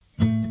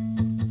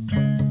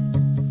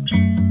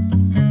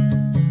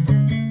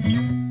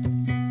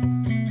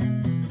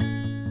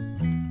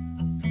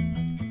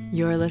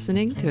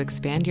listening to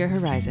Expand Your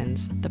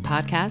Horizons, the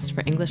podcast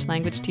for English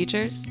language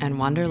teachers and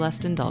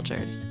wanderlust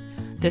indulgers.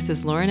 This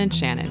is Lauren and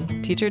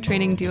Shannon, teacher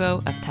training duo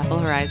of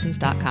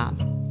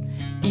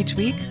TEFLHorizons.com. Each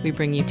week, we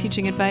bring you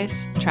teaching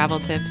advice, travel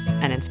tips,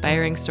 and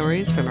inspiring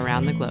stories from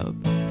around the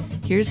globe.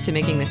 Here's to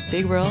making this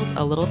big world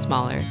a little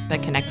smaller by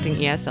connecting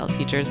ESL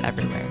teachers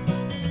everywhere.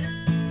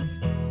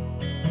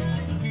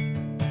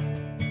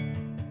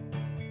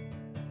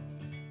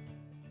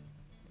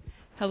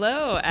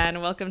 Hello,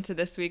 and welcome to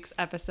this week's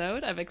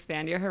episode of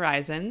Expand Your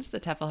Horizons, the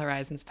TEFL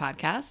Horizons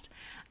podcast.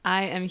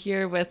 I am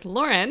here with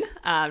Lauren,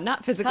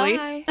 not physically.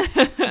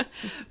 Hi.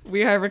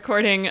 We are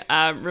recording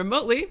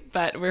remotely,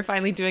 but we're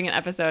finally doing an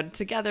episode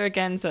together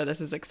again, so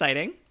this is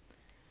exciting.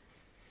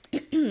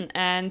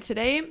 And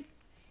today,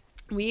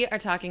 we are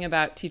talking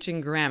about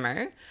teaching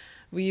grammar.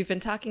 We've been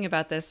talking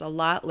about this a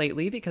lot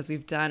lately because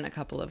we've done a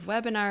couple of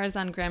webinars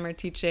on grammar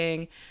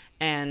teaching,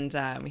 and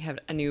we have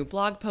a new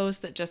blog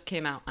post that just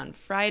came out on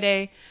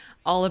Friday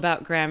all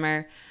about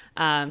grammar.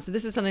 So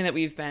this is something that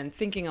we've been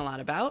thinking a lot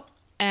about,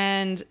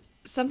 and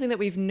something that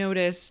we've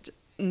noticed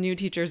new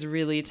teachers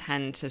really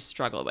tend to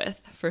struggle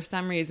with. For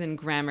some reason,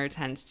 grammar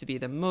tends to be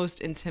the most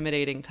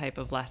intimidating type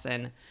of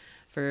lesson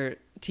for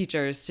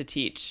teachers to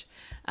teach,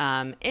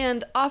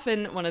 and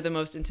often one of the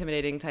most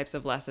intimidating types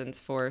of lessons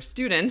for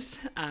students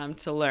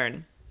to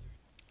learn.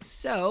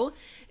 So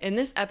in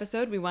this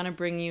episode, we want to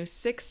bring you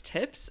 6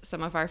 tips,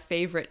 some of our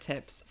favorite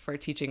tips for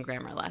teaching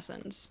grammar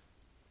lessons.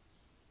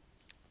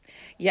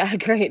 Yeah,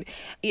 great.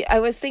 I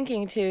was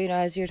thinking too,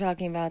 as you're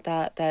talking about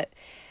that,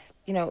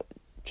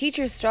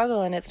 teachers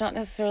struggle, and it's not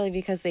necessarily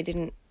because they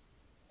didn't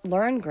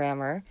learn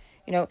grammar.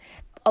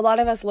 A lot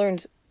of us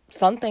learned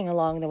something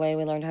along the way.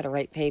 We learned how to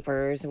write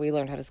papers, we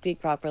learned how to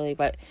speak properly,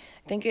 but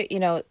I think,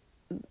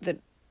 the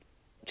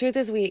truth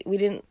is we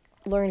didn't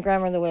learn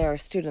grammar the way our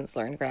students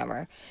learned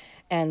grammar.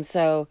 And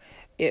so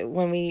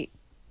when we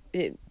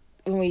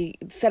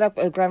set up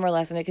a grammar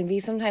lesson, it can be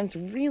sometimes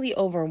really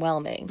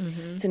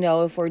overwhelming to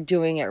know if we're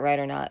doing it right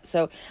or not.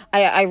 So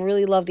I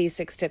really love these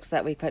 6 tips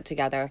that we put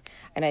together,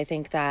 and I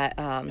think that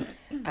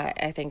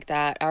I think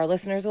that our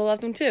listeners will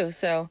love them too.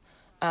 So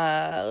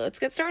let's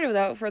get started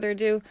without further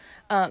ado.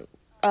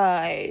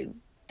 I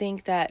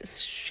think that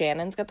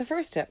Shannon's got the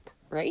first tip,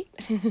 right?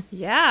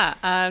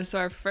 Yeah. So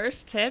our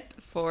first tip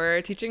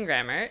for teaching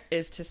grammar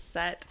is to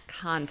set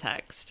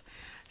context.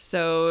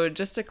 So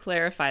just to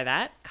clarify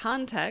that,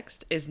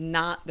 context is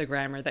not the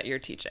grammar that you're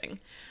teaching.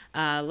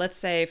 Let's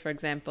say, for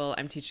example,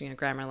 I'm teaching a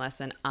grammar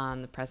lesson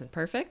on the present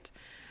perfect.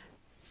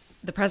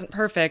 The present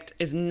perfect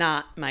is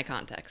not my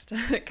context.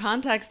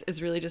 Context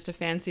is really just a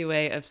fancy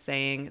way of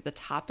saying the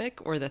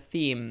topic or the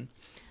theme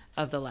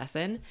of the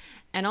lesson,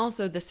 and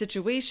also the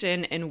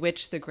situation in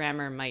which the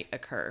grammar might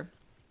occur.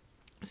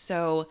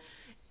 So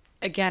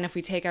again, if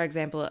we take our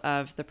example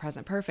of the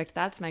present perfect,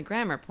 that's my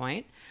grammar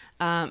point.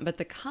 But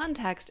the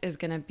context is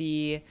going to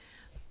be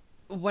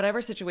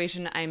whatever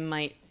situation I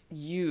might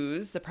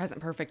use the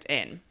present perfect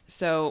in.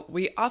 So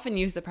we often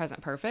use the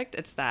present perfect.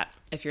 It's that,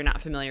 if you're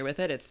not familiar with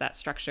it, it's that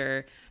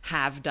structure,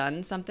 have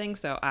done something.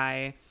 So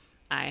I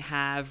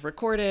have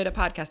recorded a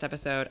podcast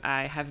episode.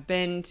 I have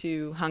been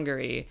to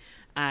Hungary.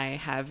 I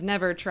have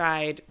never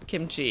tried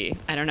kimchi.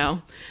 I don't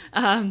know.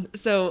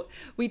 So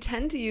we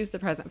tend to use the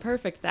present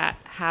perfect, that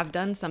have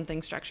done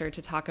something structure,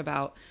 to talk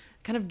about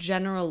kind of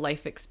general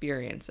life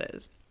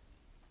experiences.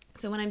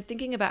 So when I'm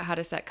thinking about how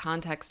to set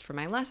context for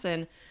my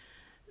lesson,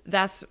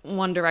 that's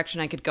one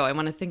direction I could go. I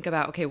want to think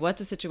about, okay,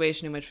 what's a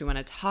situation in which we want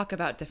to talk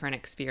about different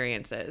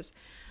experiences?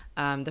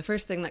 The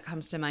first thing that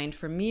comes to mind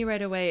for me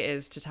right away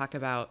is to talk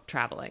about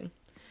traveling.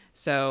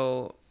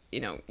 So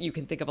you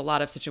can think of a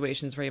lot of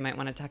situations where you might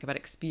want to talk about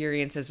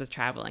experiences with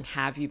traveling.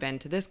 Have you been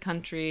to this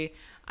country?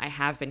 I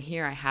have been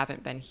here. I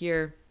haven't been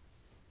here.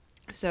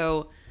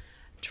 So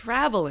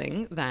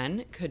traveling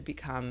then could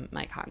become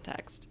my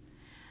context.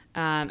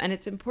 And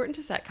it's important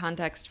to set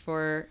context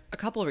for a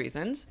couple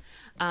reasons.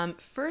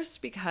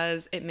 First,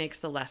 because it makes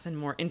the lesson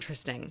more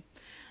interesting.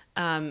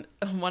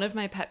 One of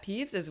my pet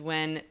peeves is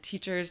when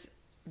teachers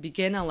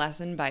begin a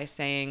lesson by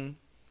saying,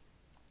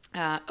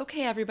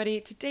 okay, everybody,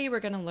 today we're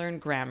going to learn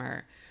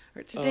grammar.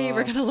 Or today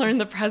we're going to learn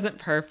the present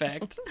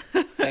perfect.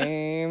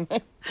 Same.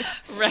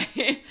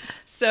 Right.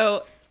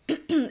 So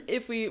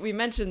if we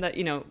mentioned that,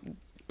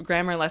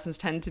 grammar lessons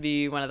tend to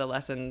be one of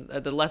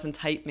the lesson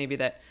type maybe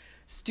that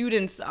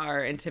students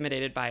are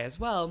intimidated by as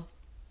well.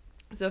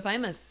 So if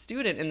I'm a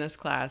student in this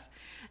class,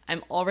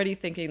 I'm already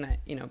thinking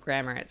that,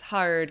 grammar is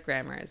hard,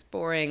 grammar is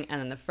boring.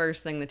 And then the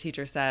first thing the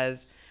teacher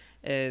says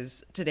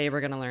is, today we're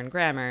going to learn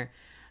grammar.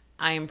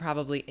 I am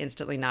probably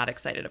instantly not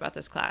excited about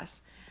this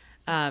class.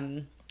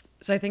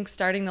 So I think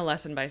starting the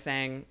lesson by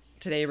saying,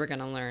 today we're going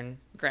to learn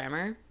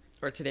grammar,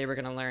 or today we're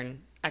going to learn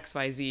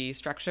XYZ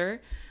structure,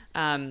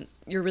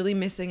 you're really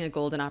missing a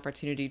golden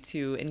opportunity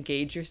to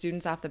engage your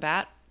students off the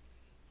bat.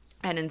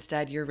 And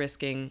instead, you're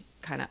risking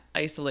kind of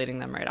isolating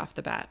them right off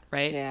the bat,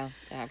 right? Yeah,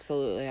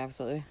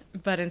 absolutely.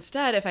 But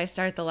instead, if I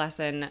start the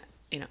lesson,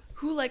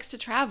 who likes to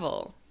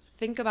travel?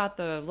 Think about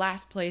the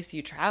last place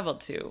you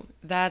traveled to.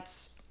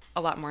 That's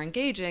a lot more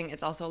engaging.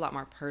 It's also a lot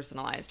more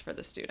personalized for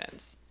the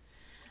students.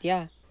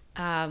 Yeah.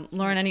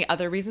 Lauren, any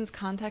other reasons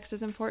context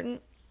is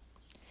important?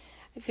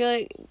 I feel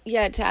like,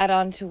 yeah, to add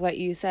on to what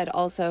you said,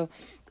 also,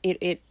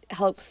 it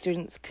helps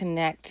students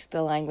connect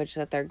the language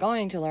that they're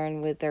going to learn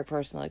with their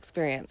personal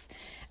experience.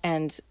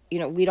 And,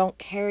 we don't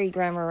carry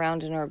grammar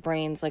around in our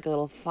brains like a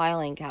little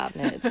filing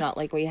cabinet. It's not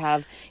like we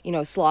have,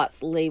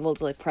 slots labeled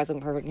like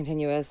present perfect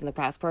continuous and the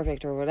past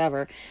perfect or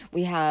whatever.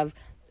 We have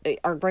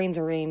our brains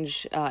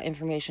arrange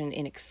information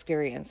in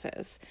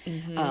experiences.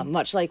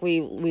 Much like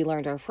we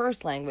learned our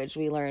first language,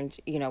 we learned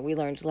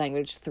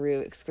language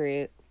through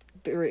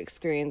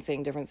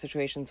experiencing different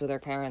situations with our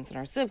parents and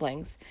our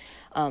siblings.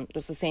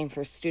 That's the same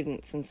for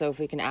students. And so if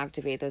we can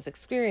activate those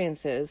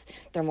experiences,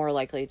 they're more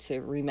likely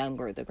to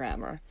remember the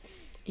grammar.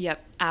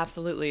 Yep,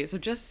 absolutely. So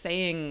just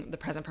saying the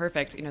present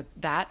perfect,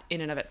 that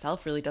in and of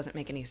itself really doesn't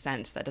make any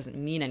sense. That doesn't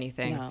mean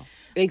anything. No,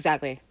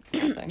 exactly.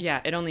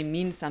 Yeah, it only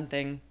means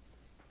something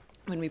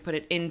when we put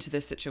it into the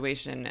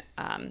situation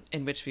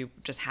in which we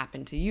just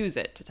happen to use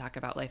it to talk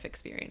about life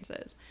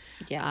experiences.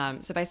 Yeah.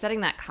 So by setting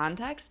that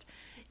context,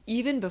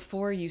 even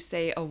before you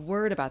say a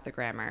word about the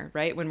grammar,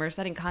 right? When we're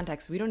setting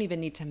context, we don't even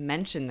need to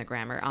mention the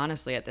grammar,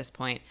 honestly, at this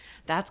point.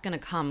 That's going to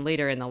come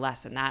later in the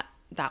lesson.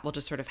 That will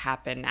just sort of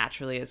happen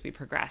naturally as we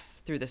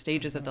progress through the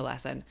stages of the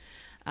lesson.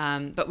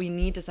 But we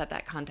need to set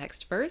that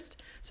context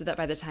first so that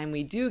by the time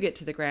we do get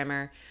to the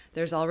grammar,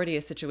 there's already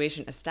a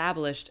situation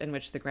established in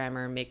which the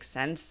grammar makes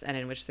sense and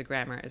in which the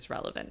grammar is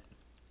relevant.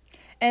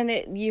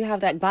 And you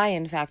have that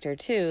buy-in factor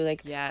too.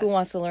 Like, yes. Who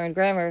wants to learn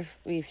grammar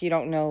if you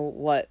don't know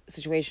what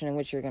situation in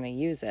which you're going to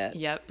use it?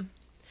 Yep.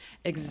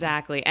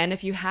 Exactly. And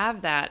if you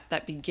have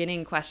that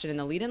beginning question in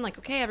the lead-in, like,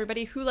 okay,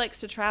 everybody, who likes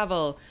to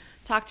travel?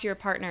 Talk to your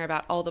partner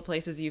about all the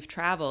places you've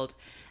traveled.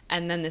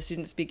 And then the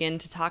students begin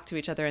to talk to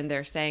each other and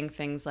they're saying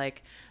things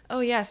like, oh,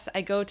 yes,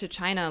 I go to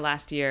China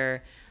last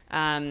year.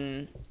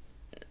 I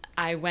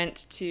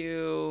went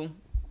to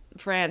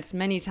France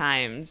many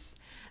times.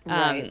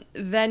 Right.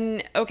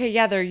 Then, okay,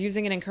 yeah, they're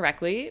using it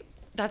incorrectly.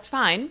 That's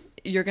fine.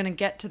 You're going to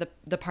get to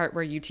the part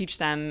where you teach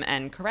them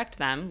and correct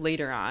them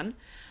later on.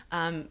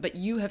 But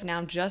you have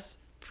now just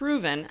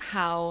proven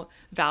how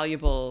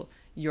valuable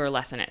your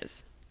lesson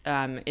is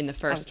in the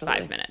first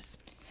Absolutely. 5 minutes.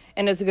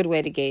 And it's a good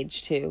way to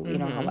gauge, too,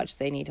 how much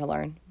they need to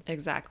learn.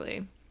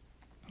 Exactly.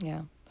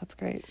 Yeah, that's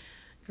great.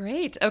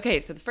 Great. Okay,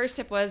 so the first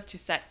tip was to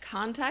set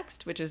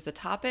context, which is the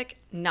topic,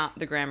 not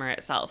the grammar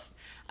itself.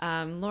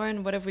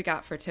 Lauren, what have we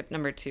got for tip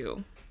number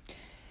 2?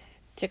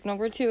 Tip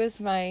number 2 is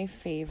my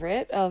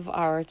favorite of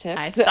our tips.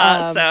 I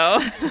thought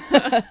so.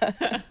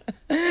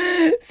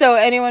 So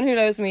anyone who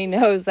knows me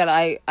knows that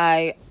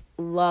I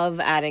love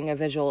adding a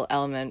visual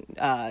element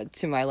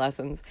to my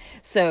lessons.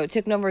 So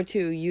tip number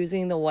 2,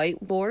 using the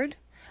whiteboard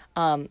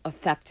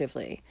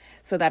effectively.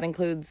 So that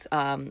includes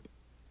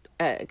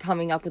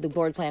coming up with a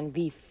board plan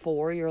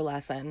before your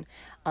lesson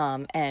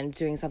and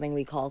doing something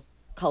we call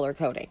color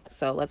coding.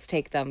 So let's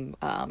take them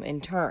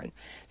in turn.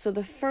 So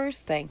the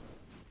first thing,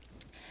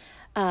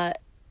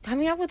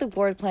 coming up with a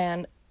board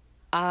plan,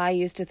 I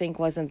used to think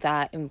wasn't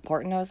that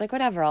important. I was like,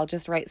 whatever, I'll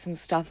just write some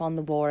stuff on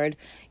the board,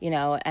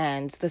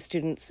 and the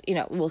students,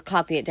 will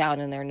copy it down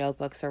in their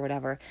notebooks or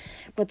whatever.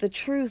 But the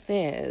truth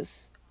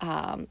is,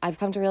 I've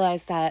come to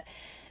realize that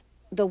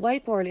the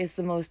whiteboard is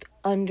the most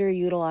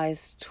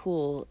underutilized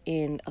tool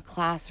in a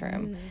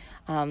classroom.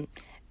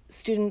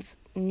 Students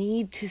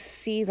need to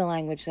see the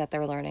language that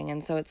they're learning,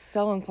 and so it's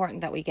so important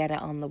that we get it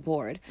on the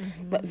board.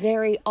 But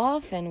very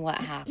often what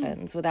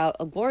happens without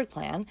a board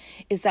plan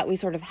is that we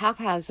sort of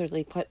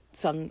haphazardly put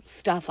some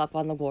stuff up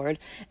on the board,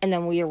 and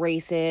then we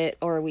erase it,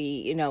 or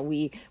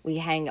we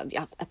hang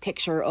a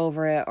picture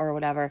over it or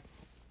whatever.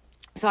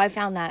 So I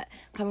found that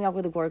coming up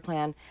with a board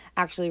plan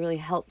actually really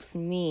helps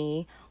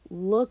me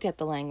look at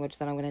the language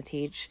that I'm going to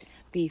teach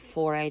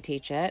before I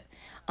teach it,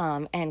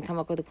 and come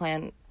up with a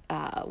plan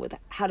with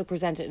how to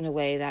present it in a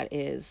way that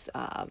is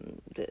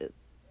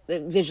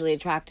visually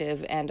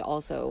attractive and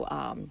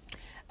also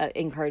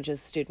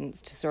encourages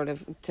students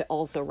to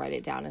also write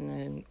it down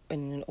in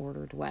an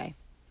ordered way.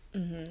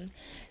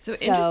 So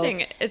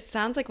interesting. It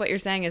sounds like what you're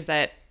saying is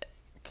that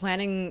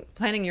planning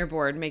your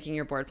board, making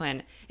your board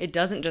plan, it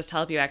doesn't just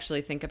help you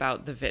actually think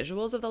about the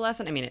visuals of the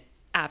lesson. I mean, it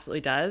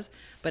absolutely does.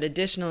 But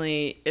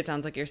additionally, it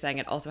sounds like you're saying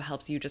it also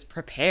helps you just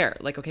prepare.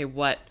 Like, okay,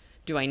 what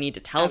do I need to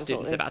tell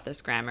students about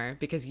this grammar?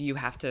 Because you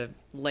have to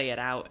lay it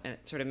out, and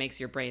it sort of makes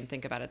your brain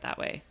think about it that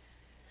way.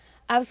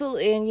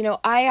 Absolutely. And,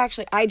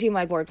 I do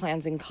my board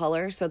plans in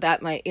color, so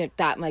that might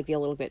be a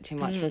little bit too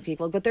much for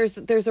people, but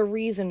there's a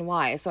reason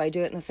why. So I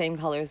do it in the same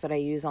colors that I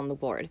use on the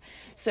board.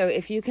 So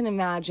if you can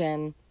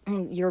imagine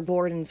your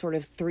board in sort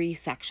of 3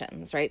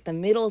 sections, right? The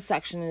middle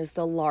section is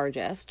the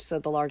largest, so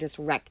the largest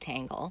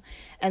rectangle.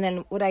 And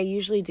then what I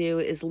usually do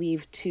is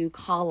leave 2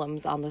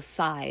 columns on the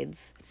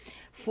sides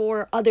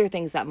for other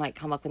things that might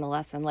come up in the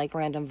lesson, like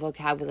random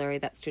vocabulary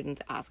that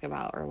students ask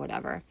about or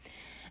whatever.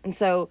 And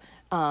so,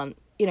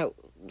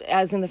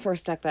 as in the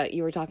first step that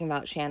you were talking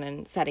about,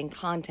 Shannon, setting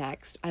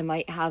context, I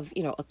might have,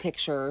 a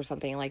picture or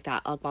something like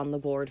that up on the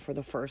board for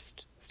the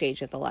first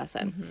stage of the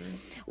lesson.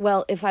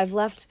 Well, if I've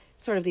left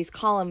sort of these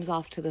columns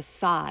off to the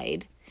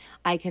side,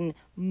 I can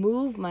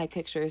move my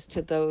pictures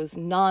to those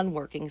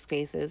non-working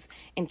spaces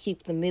and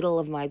keep the middle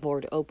of my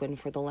board open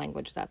for the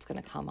language that's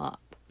going to come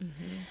up.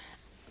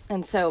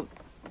 And so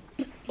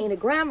in a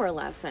grammar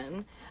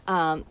lesson,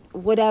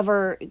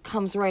 whatever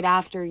comes right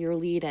after your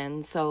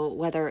lead-in, so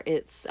whether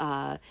it's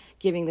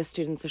giving the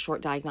students a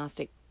short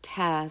diagnostic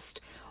test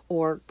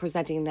or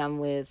presenting them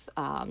with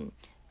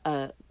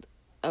a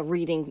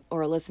reading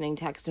or a listening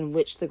text in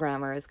which the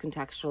grammar is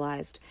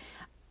contextualized,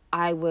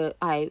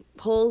 I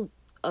pull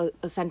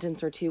a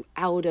sentence or two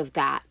out of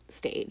that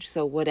stage,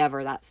 so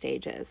whatever that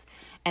stage is,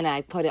 and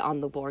I put it on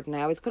the board, and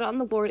I always put it on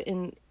the board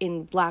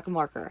in black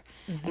marker.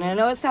 And I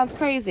know it sounds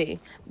crazy,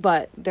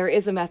 but there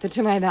is a method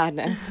to my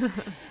madness.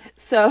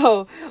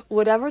 So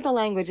whatever the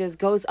language is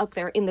goes up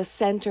there in the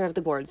center of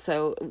the board,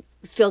 so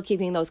still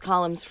keeping those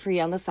columns free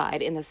on the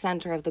side in the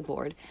center of the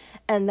board.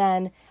 And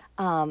then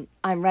I'm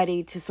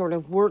ready to sort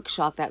of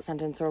workshop that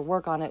sentence or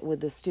work on it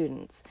with the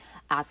students,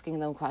 asking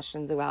them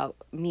questions about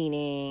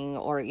meaning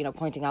or,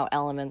 pointing out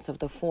elements of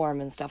the form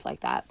and stuff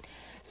like that.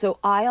 So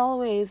I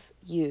always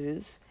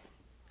use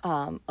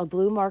a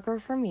blue marker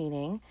for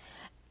meaning,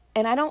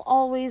 and I don't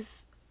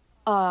always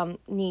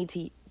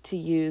need to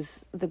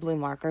use the blue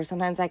marker.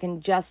 Sometimes I can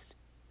just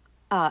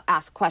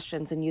ask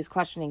questions and use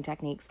questioning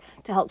techniques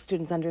to help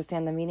students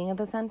understand the meaning of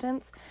the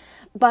sentence.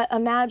 But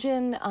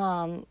imagine,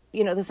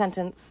 the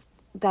sentence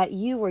that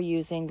you were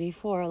using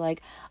before,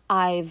 like,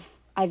 I've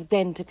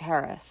been to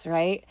Paris,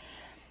 right?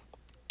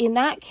 In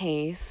that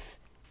case,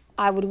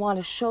 I would want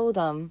to show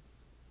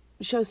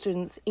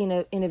students in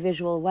a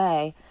visual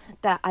way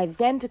that I've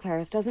been to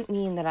Paris doesn't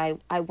mean that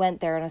I went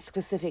there on a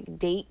specific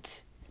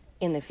date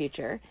in the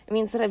future. It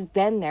means that I've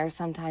been there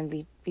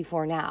sometime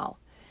before now.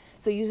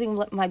 So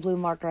using my blue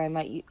marker, I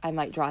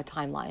might draw a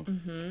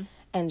timeline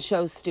and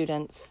show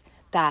students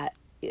that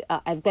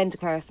I've been to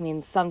Paris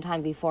means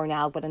sometime before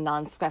now, but a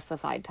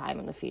non-specified time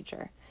in the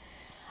future.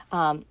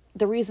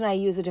 The reason I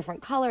use a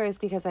different color is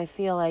because I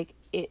feel like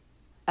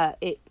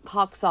it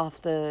pops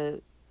off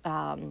the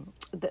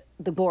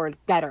board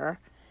better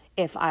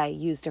if I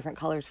use different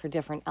colors for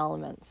different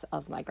elements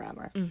of my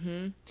grammar.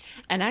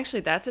 And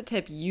actually, that's a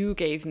tip you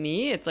gave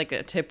me. It's like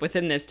a tip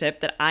within this tip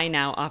that I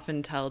now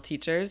often tell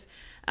teachers.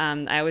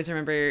 I always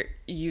remember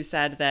you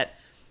said that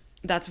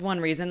that's one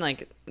reason,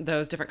 like,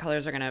 those different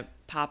colors are going to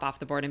pop off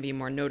the board and be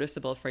more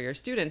noticeable for your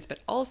students. But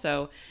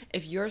also,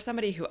 if you're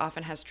somebody who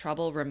often has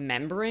trouble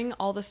remembering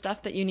all the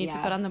stuff that you need to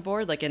put on the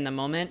board, like in the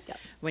moment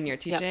when you're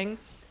teaching,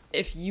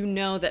 if you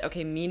know that,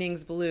 okay,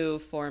 meaning's blue,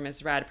 form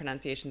is red,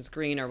 pronunciation's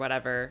green or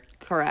whatever.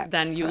 Correct.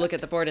 Then you look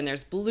at the board and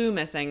there's blue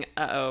missing.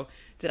 Uh-oh,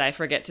 did I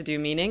forget to do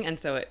meaning? And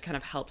so it kind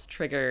of helps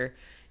trigger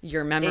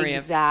your memory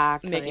of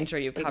making sure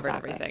you covered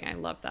everything. I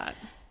love that.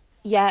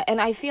 Yeah, and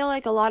I feel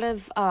like a lot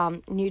of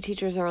new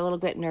teachers are a little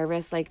bit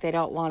nervous, like they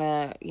don't want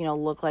to,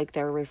 look like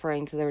they're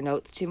referring to their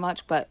notes too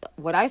much. But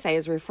what I say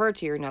is refer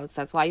to your notes.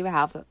 That's why you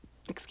have them.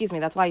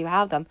 That's why you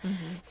have them.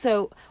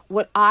 So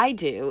what I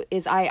do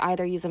is I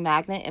either use a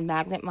magnet and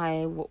magnet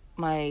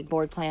my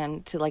board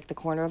plan to like the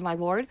corner of my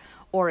board,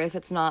 or if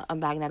it's not a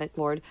magnetic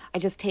board, I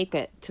just tape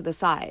it to the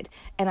side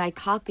and I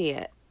copy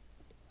it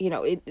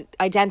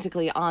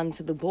identically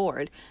onto the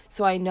board.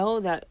 So I know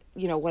that,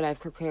 what I've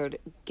prepared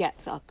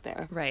gets up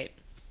there. Right.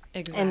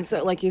 Exactly. And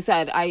so, like you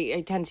said,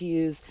 I tend to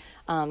use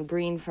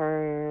green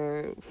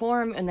for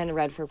form and then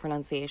red for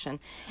pronunciation.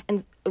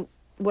 And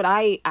what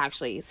I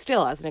actually,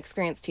 still as an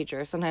experienced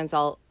teacher, sometimes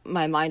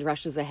my mind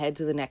rushes ahead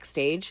to the next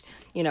stage,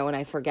 when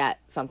I forget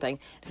something.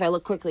 If I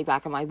look quickly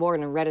back on my board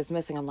and red is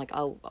missing, I'm like,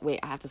 oh, wait,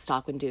 I have to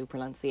stop and do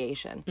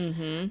pronunciation.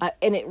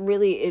 And it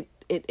really,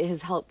 it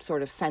has helped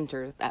sort of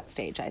center that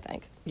stage, I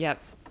think. Yep.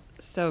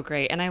 So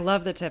great. And I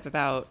love the tip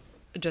about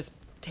just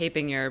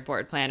taping your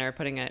board plan or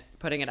putting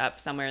it up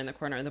somewhere in the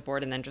corner of the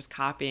board and then just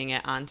copying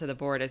it onto the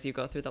board as you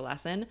go through the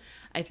lesson.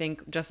 I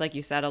think, just like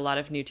you said, a lot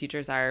of new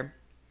teachers are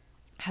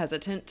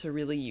hesitant to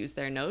really use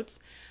their notes.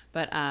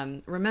 But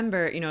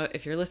remember,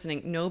 if you're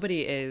listening,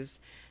 nobody is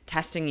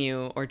testing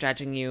you or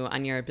judging you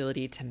on your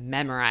ability to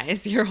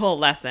memorize your whole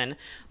lesson.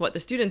 What the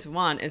students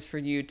want is for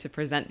you to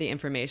present the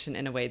information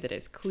in a way that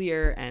is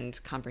clear and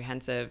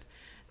comprehensive.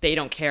 They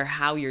don't care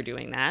how you're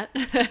doing that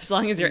as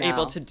long as you're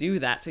able to do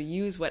that. So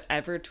use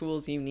whatever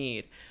tools you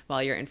need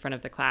while you're in front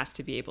of the class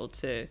to be able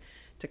to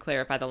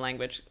clarify the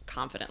language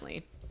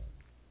confidently.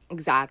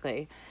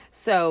 Exactly.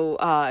 So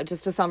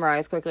just to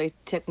summarize quickly,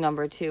 tip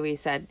number 2, we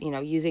said,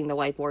 using the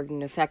whiteboard in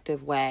an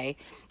effective way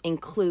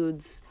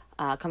includes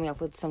coming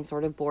up with some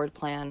sort of board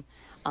plan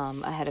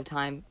ahead of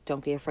time.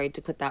 Don't be afraid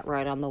to put that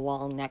right on the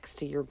wall next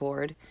to your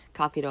board,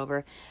 copied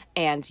over,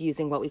 and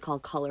using what we call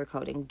color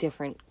coding,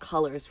 different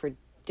colors for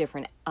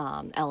different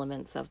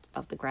elements of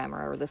the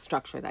grammar or the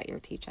structure that you're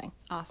teaching.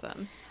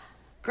 Awesome.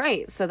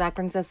 Great. So that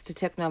brings us to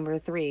tip number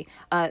 3.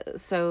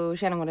 So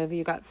Shannon, what have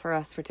you got for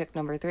us for tip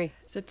number 3?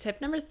 So tip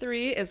number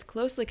 3 is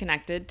closely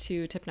connected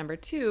to tip number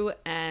 2,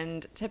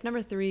 and tip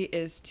number 3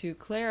 is to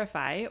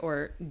clarify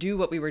or do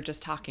what we were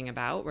just talking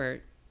about,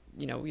 where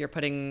you're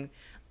putting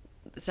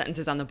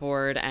sentences on the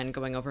board and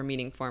going over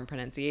meaning, form,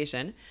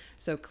 pronunciation.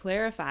 So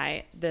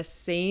clarify the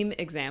same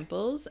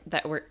examples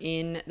that were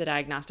in the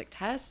diagnostic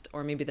test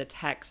or maybe the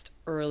text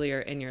earlier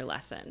in your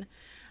lesson.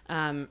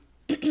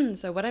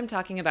 So what I'm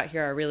talking about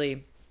here are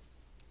really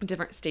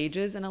different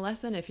stages in a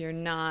lesson. If you're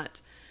not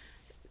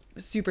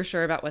super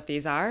sure about what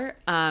these are,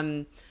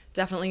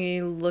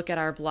 definitely look at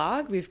our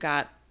blog. We've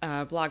got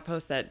a blog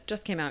post that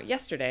just came out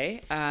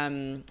yesterday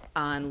on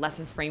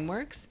lesson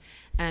frameworks.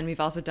 And we've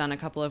also done a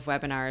couple of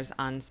webinars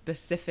on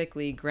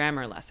specifically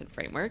grammar lesson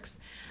frameworks.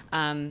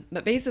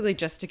 But basically,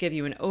 just to give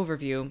you an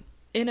overview,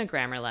 in a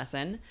grammar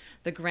lesson,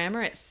 the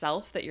grammar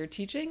itself that you're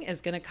teaching is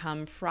going to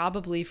come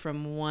probably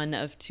from one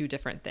of two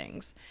different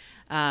things.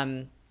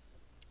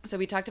 So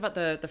we talked about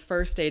the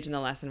first stage in the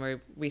lesson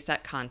where we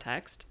set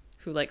context.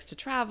 Who likes to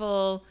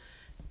travel?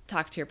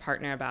 Talk to your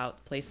partner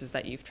about places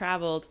that you've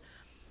traveled.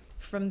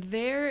 From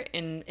there,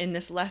 in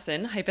this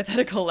lesson,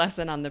 hypothetical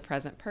lesson on the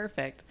present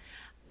perfect,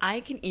 I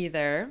can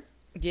either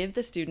give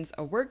the students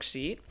a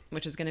worksheet,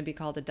 which is going to be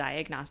called a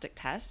diagnostic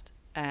test,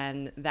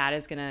 and that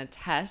is going to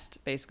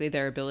test basically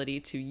their ability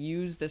to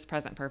use this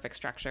present perfect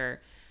structure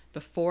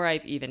before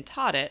I've even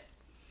taught it,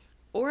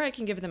 or I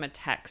can give them a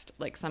text,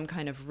 like some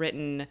kind of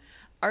written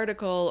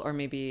article or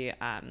maybe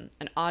an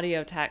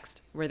audio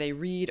text where they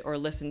read or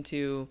listen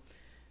to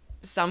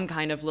some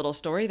kind of little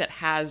story that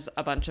has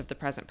a bunch of the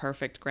present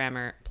perfect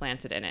grammar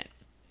planted in it.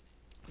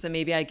 So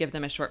maybe I give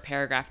them a short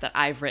paragraph that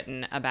I've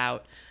written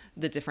about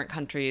the different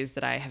countries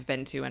that I have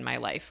been to in my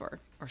life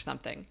or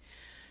something.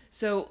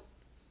 So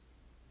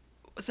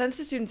since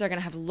the students are going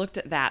to have looked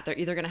at that, they're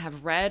either going to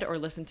have read or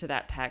listened to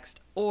that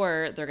text,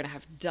 or they're going to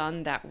have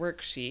done that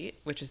worksheet,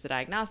 which is the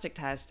diagnostic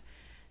test.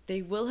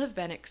 They will have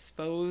been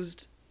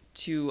exposed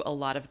to a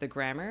lot of the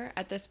grammar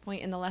at this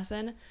point in the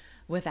lesson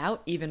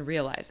without even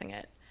realizing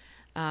it.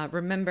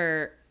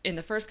 Remember, in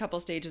the first couple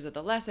stages of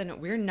the lesson,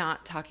 we're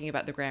not talking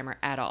about the grammar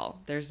at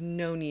all. There's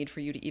no need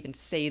for you to even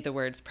say the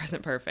words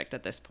present perfect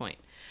at this point.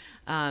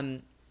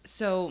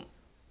 So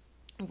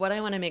what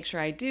I want to make sure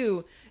I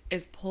do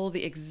is pull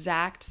the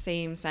exact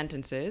same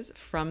sentences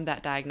from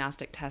that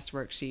diagnostic test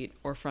worksheet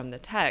or from the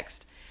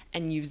text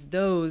and use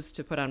those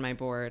to put on my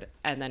board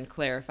and then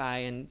clarify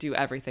and do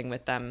everything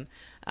with them,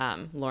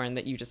 Lauren,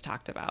 that you just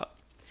talked about.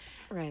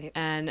 Right.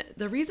 And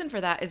the reason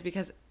for that is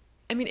because,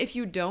 I mean, if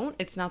you don't,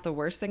 it's not the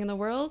worst thing in the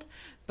world,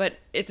 but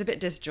it's a bit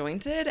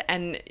disjointed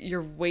and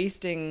you're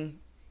wasting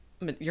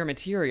your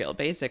material,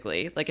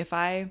 basically. Like if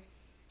I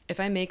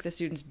make the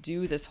students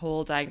do this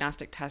whole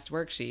diagnostic test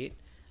worksheet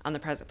on the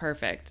present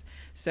perfect,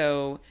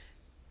 so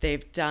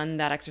they've done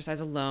that exercise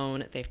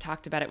alone, they've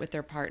talked about it with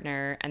their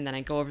partner, and then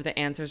I go over the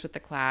answers with the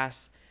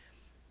class,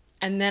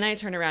 and then I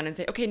turn around and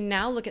say, okay,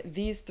 now look at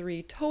these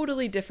 3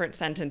 totally different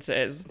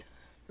sentences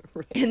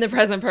in the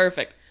present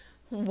perfect.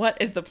 What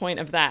is the point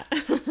of that,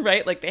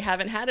 right? Like they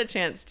haven't had a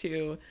chance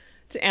to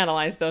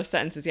analyze those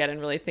sentences yet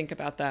and really think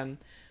about them.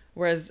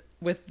 Whereas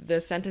with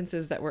the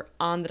sentences that were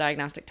on the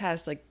diagnostic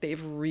test, like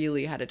they've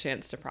really had a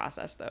chance to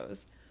process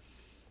those.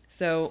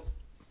 So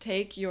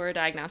take your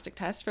diagnostic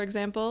test, for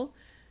example.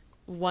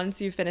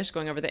 Once you finish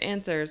going over the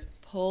answers,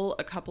 pull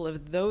a couple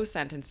of those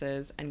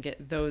sentences and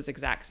get those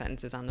exact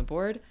sentences on the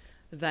board,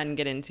 then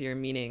get into your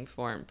meaning,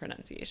 form,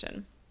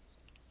 pronunciation.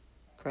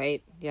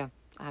 Great. Yeah,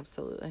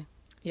 absolutely.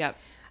 Yep.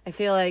 I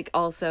feel like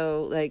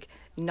also like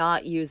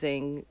not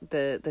using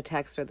the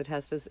text or the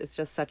test is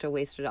just such a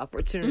wasted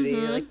opportunity.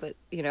 Mm-hmm. Like, but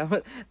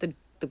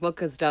the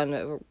book has done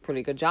a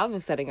pretty good job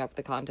of setting up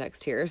the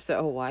context here,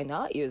 so why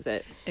not use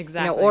it?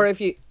 Exactly. Or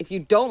if you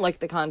don't like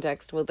the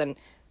context, well then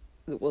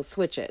we'll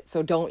switch it.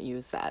 So don't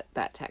use that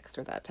text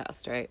or that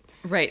test, right?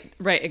 Right,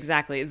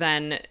 exactly.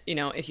 Then,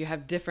 if you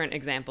have different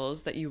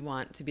examples that you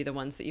want to be the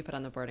ones that you put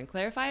on the board and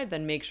clarify,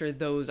 then make sure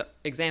those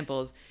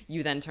examples,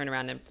 you then turn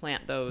around and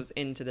plant those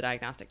into the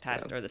diagnostic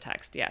test or the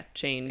text. Yeah,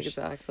 change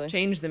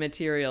the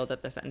material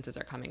that the sentences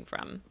are coming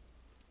from.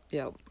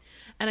 Yep.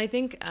 And I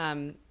think,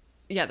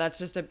 that's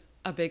just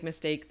a big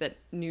mistake that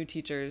new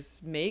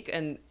teachers make.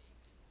 And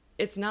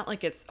it's not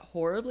like it's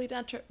horribly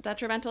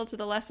detrimental to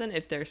the lesson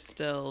if they're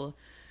still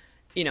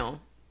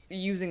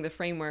using the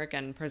framework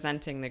and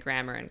presenting the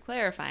grammar and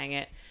clarifying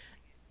it.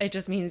 It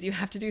just means you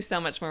have to do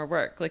so much more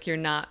work. Like you're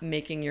not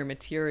making your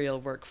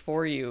material work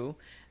for you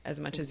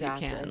as much as you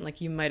can. Like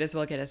you might as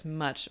well get as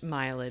much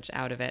mileage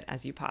out of it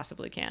as you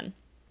possibly can.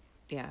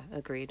 Yeah,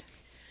 agreed.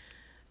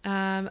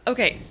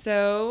 Okay,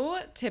 so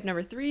tip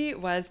number 3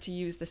 was to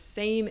use the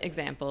same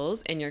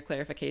examples in your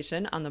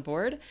clarification on the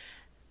board,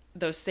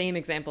 those same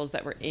examples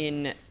that were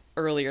in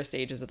earlier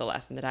stages of the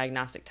lesson, the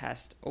diagnostic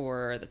test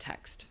or the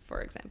text,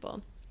 for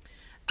example.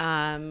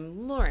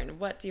 Lauren,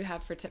 what do you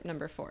have for tip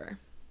number 4?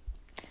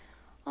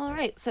 All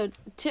right, so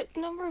tip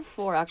number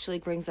 4 actually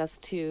brings us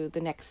to the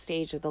next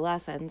stage of the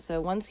lesson.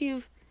 So once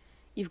you've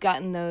you've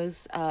gotten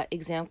those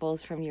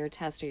examples from your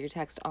test or your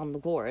text on the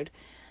board.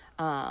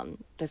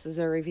 This is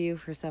a review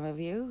for some of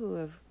you who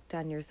have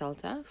done your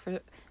CELTA. For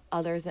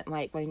others, it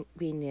might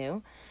be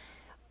new.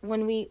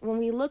 When we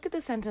look at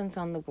the sentence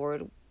on the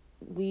board,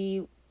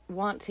 we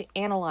want to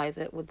analyze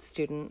it with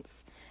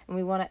students, and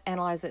we want to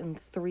analyze it in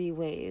three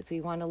ways. We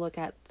want to look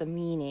at the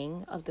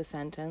meaning of the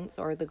sentence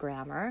or the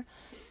grammar.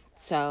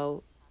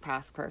 So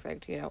past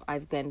perfect,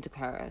 I've been to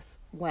Paris.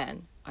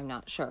 When? I'm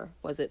not sure.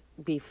 Was it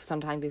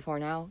sometime before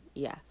now?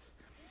 Yes.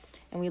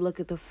 And we look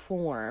at the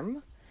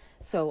form.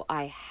 So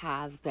I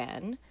have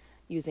been,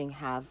 using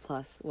have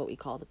plus what we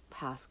call the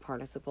past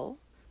participle,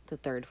 the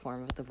third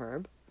form of the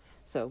verb.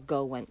 So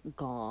go, went,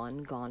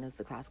 gone. Gone is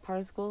the past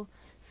participle.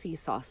 See,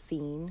 saw,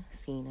 seen.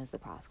 Seen is the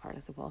past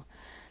participle.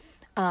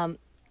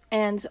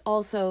 And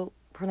also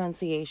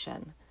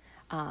pronunciation.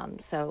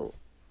 So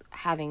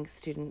having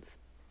students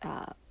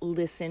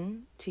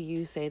listen to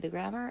you say the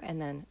grammar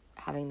and then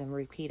having them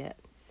repeat it.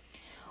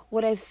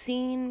 What I've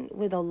seen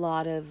with a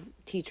lot of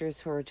teachers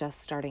who are just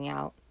starting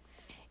out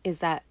is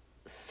that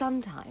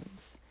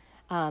sometimes,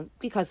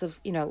 because of,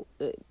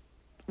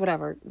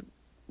 whatever,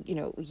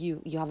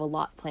 you have a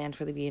lot planned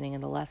for the beginning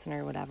of the lesson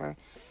or whatever,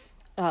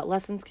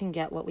 lessons can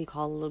get what we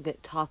call a little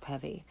bit top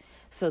heavy.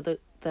 So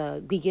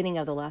the beginning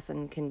of the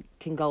lesson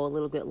can go a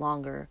little bit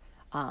longer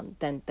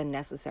than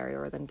necessary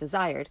or than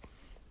desired.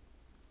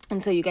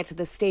 And so you get to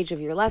the stage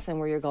of your lesson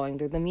where you're going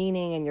through the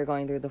meaning and you're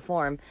going through the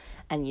form,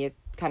 and you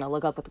kind of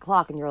look up at the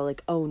clock and you're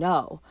like, oh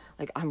no,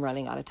 like I'm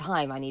running out of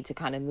time. I need to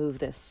kind of move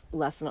this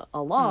lesson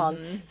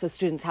along so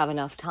students have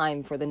enough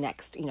time for the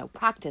next,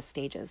 practice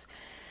stages.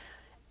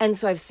 And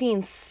so I've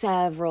seen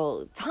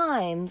several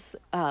times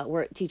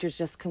where teachers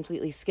just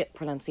completely skip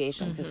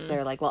pronunciation because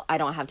they're like, well, I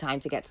don't have time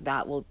to get to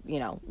that. Well,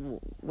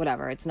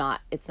 whatever. It's not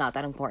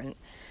that important.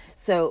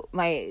 So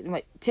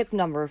my tip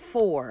number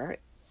 4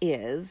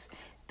 is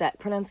that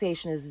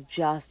pronunciation is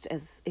just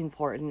as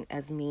important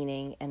as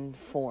meaning and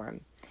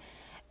form.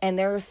 And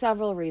there are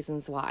several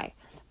reasons why.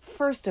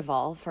 First of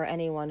all, for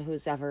anyone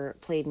who's ever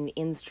played an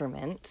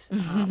instrument,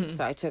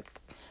 so I took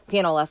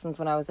piano lessons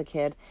when I was a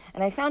kid,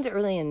 and I found it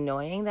really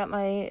annoying that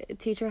my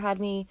teacher had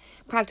me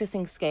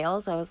practicing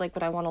scales. I was like,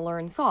 but I want to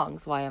learn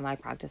songs. Why am I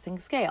practicing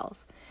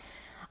scales?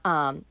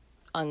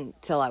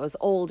 Until I was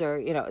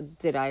older,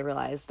 did I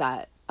realize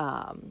that,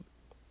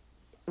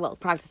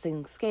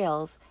 practicing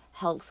scales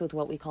helps with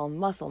what we call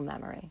muscle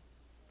memory,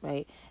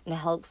 right? And it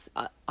helps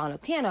on a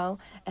piano,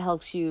 it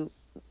helps you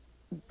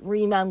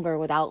remember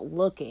without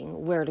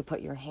looking where to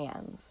put your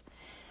hands.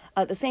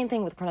 The same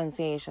thing with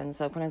pronunciation.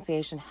 So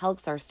pronunciation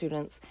helps our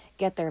students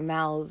get their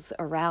mouths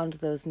around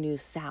those new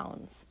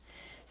sounds.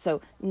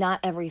 So not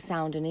every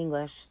sound in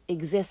English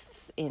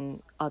exists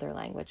in other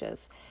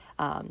languages.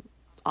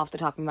 Off the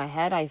top of my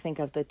head, I think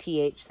of the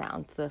TH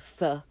sound, the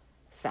th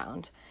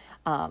sound,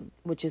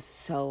 which is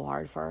so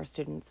hard for our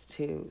students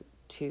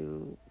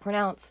to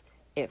pronounce,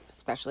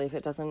 especially if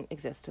it doesn't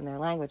exist in their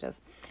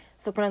languages.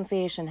 So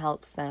pronunciation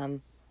helps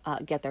them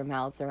get their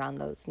mouths around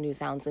those new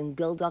sounds and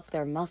build up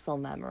their muscle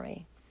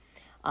memory.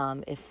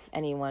 If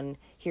anyone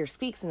here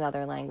speaks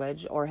another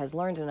language or has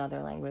learned another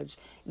language,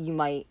 you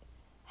might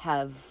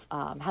have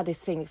had the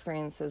same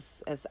experience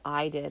as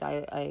I did.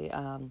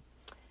 I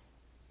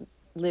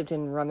lived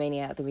in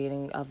Romania at the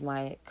beginning of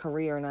my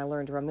career, and I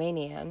learned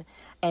Romanian.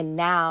 And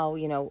now,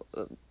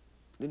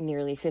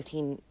 nearly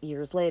 15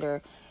 years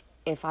later,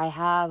 if I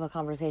have a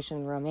conversation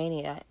in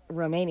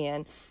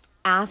Romanian,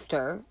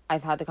 after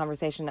I've had the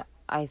conversation,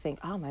 I think,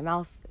 oh, my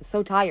mouth is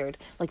so tired,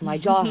 like my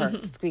jaw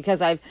hurts because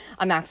I'm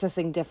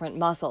accessing different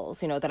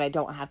muscles, that I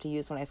don't have to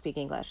use when I speak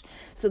English.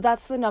 So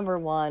that's the number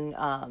one,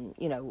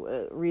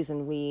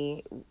 reason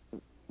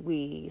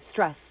we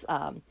stress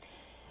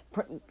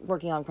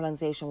working on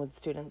pronunciation with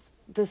students.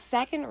 The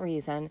second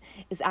reason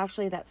is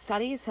actually that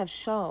studies have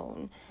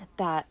shown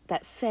that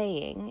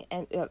saying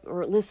and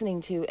or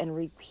listening to and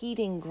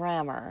repeating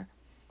grammar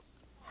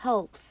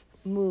helps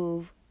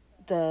move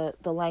the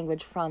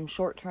language from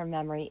short-term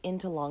memory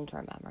into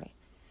long-term memory.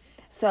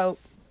 So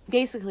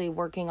basically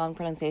working on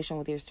pronunciation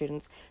with your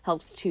students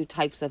helps 2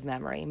 types of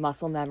memory,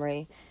 muscle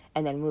memory,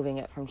 and then moving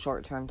it from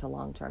short-term to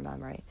long-term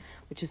memory,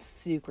 which is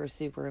super,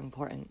 super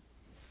important.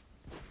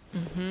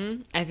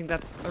 I think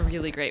that's a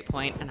really great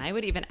point. And I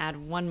would even add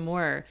one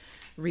more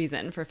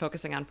reason for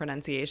focusing on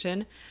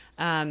pronunciation,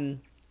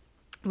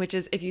 which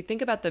is if you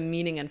think about the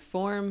meaning and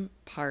form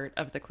part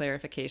of the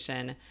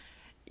clarification,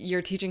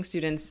 you're teaching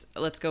students,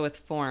 let's go with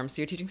form.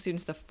 So you're teaching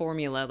students the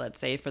formula, let's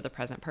say, for the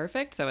present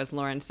perfect. So as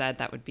Lauren said,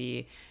 that would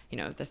be,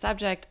 the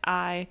subject,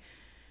 I,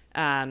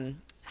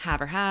 have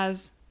or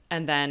has,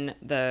 and then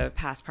the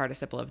past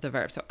participle of the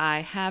verb. So I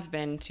have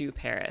been to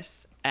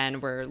Paris.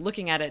 And we're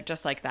looking at it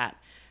just like that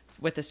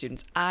with the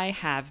students. I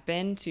have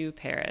been to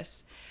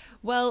Paris.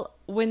 Well,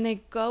 when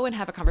they go and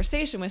have a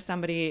conversation with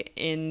somebody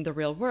in the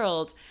real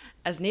world,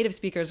 as native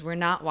speakers, we're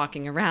not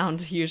walking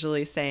around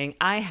usually saying,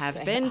 I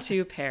have been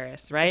to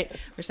Paris, right?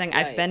 We're saying,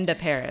 I've been to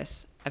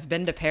Paris. I've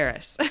been to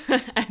Paris.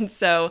 And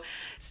so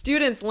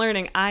students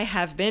learning I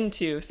have been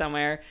to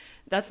somewhere,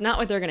 that's not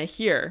what they're going to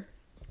hear.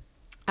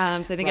 So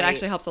I think it Right.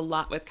 actually helps a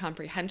lot with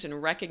comprehension,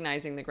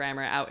 recognizing the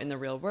grammar out in the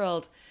real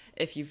world.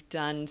 If you've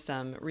done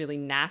some really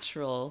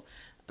natural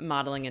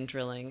modeling and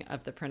drilling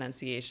of the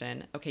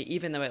pronunciation, okay,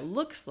 even though it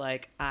looks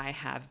like I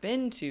have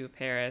been to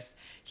Paris,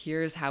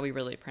 here's how we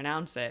really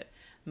pronounce it.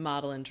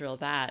 Model and drill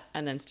that,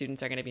 and then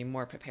students are going to be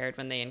more prepared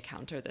when they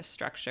encounter this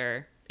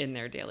structure in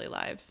their daily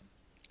lives.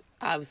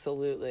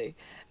 Absolutely.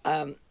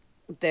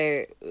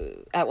 There,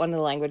 at one of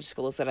the language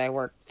schools that I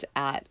worked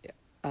at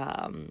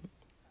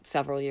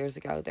several years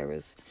ago, there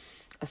was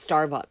a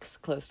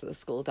Starbucks close to the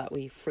school that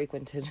we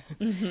frequented.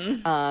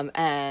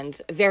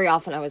 And very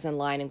often I was in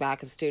line in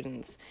back of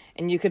students,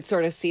 and you could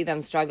sort of see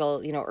them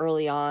struggle,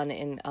 early on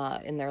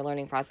in their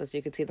learning process.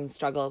 You could see them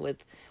struggle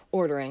with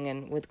ordering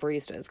and with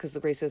baristas, because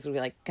the baristas would be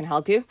like, "Can I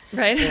help you?"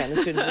 Right. And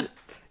the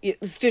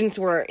students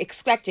were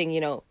expecting,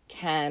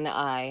 "Can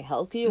I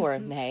help you?" or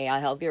 "May I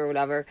help you?" or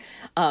whatever.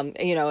 And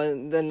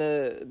then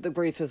the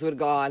baristas would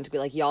go on to be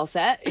like, "Y'all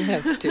set?"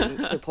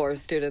 The poor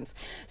students.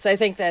 So I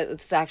think that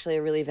it's actually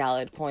a really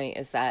valid point,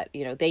 is that,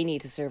 they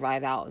need to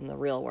survive out in the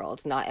real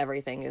world. Not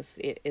everything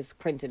is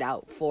printed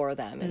out for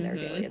them in their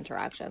daily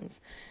interactions.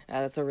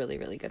 That's a really,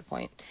 really good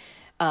point.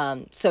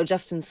 So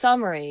just in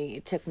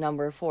summary, tip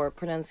number 4,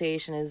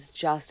 pronunciation is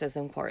just as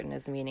important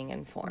as meaning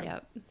and form.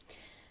 Yep.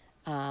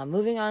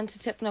 Moving on to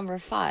tip number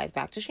 5,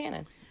 back to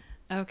Shannon.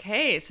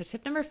 Okay, so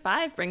tip number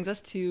 5 brings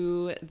us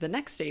to the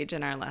next stage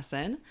in our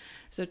lesson.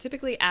 So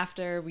typically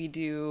after we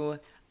do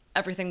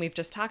everything we've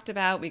just talked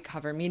about, we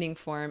cover meaning,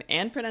 form,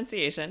 and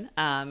pronunciation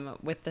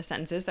with the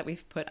sentences that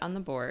we've put on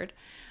the board.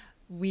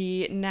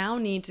 We now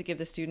need to give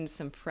the students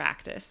some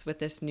practice with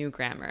this new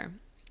grammar.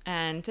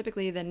 And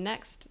typically the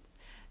next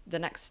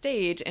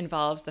stage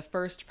involves the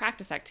first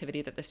practice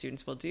activity that the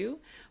students will do,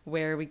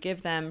 where we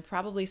give them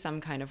probably some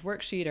kind of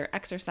worksheet or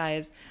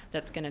exercise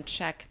that's going to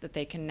check that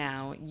they can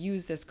now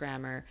use this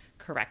grammar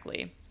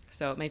correctly.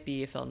 So it might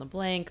be a fill in the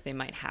blank, they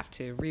might have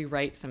to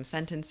rewrite some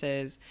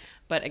sentences.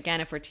 But again,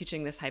 if we're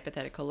teaching this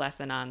hypothetical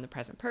lesson on the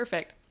present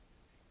perfect,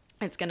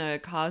 it's going to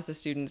cause the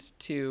students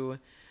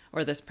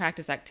or this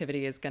practice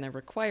activity is going to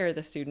require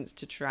the students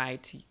to try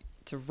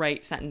to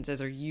write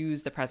sentences or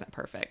use the present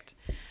perfect.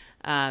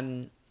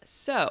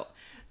 So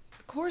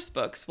course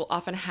books will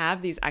often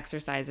have these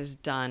exercises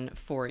done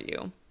for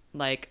you,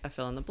 like a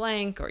fill in the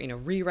blank or,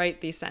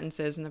 rewrite these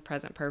sentences in the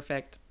present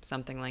perfect,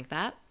 something like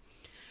that.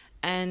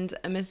 And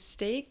a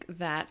mistake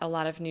that a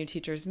lot of new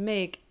teachers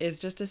make is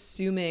just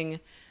assuming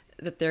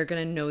that they're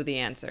going to know the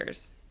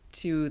answers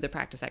to the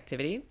practice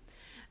activity.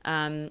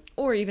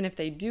 Or even if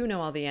they do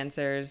know all the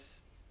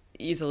answers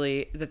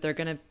easily, that they're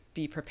going to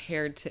be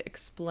prepared to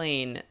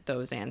explain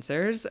those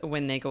answers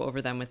when they go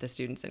over them with the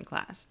students in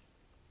class.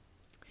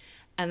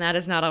 And that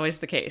is not always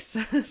the case.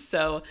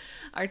 So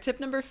our tip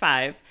number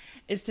 5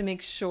 is to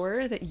make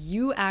sure that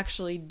you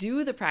actually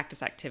do the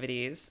practice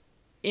activities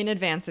in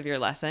advance of your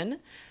lesson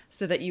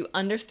so that you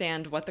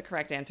understand what the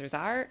correct answers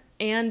are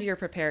and you're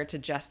prepared to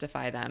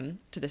justify them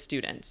to the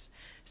students.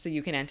 So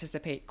you can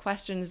anticipate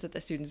questions that the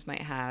students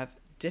might have,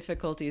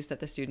 difficulties that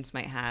the students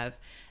might have,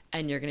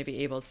 and you're going to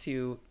be able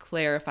to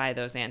clarify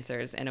those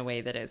answers in a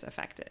way that is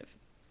effective.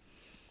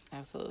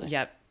 Absolutely.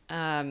 Yep.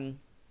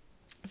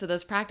 So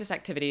those practice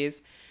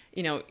activities,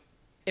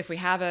 if we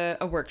have a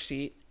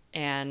worksheet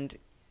and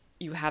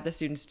you have the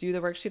students do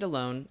the worksheet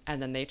alone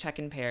and then they check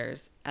in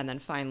pairs, and then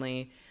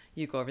finally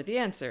you go over the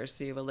answers.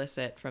 So you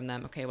elicit from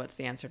them, okay, what's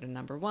the answer to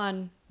number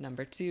 1,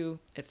 number 2,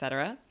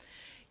 etc.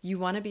 You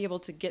want to be able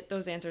to get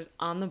those answers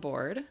on the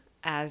board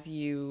as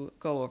you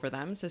go over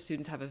them, so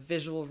students have a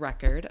visual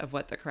record of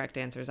what the correct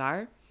answers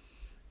are.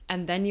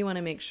 And then you want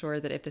to make sure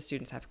that if the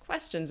students have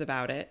questions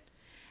about it,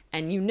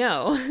 and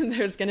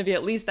there's going to be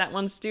at least that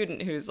one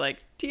student who's like,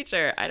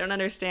 "Teacher, I don't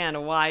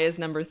understand. Why is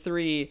number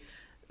 3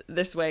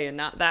 this way and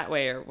not that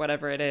way," or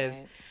whatever it is.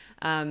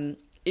 Right.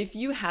 If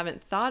you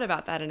haven't thought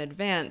about that in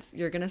advance,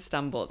 you're going to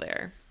stumble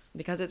there,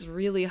 because it's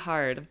really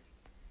hard.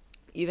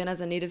 Even as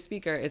a native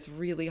speaker, it's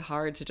really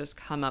hard to just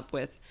come up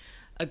with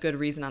a good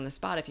reason on the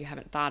spot if you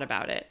haven't thought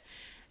about it.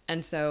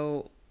 And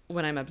so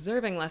when I'm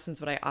observing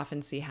lessons, what I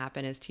often see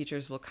happen is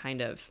teachers will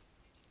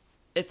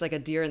it's like a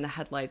deer in the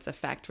headlights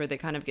effect, where they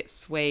kind of get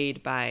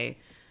swayed by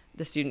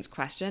the student's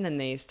question and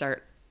they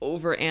start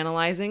over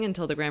analyzing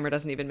until the grammar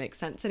doesn't even make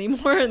sense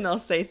anymore. And they'll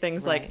say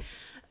things like,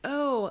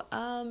 "Oh,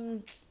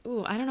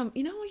 I don't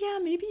know. Yeah,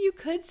 maybe you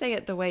could say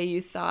it the way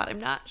you thought. I'm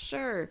not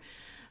sure,"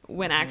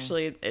 when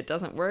actually it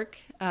doesn't work.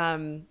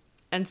 And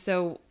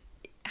so,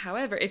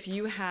 however, if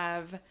you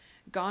have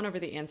gone over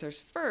the answers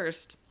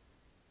first,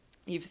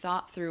 you've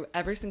thought through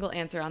every single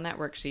answer on that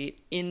worksheet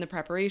in the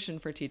preparation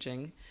for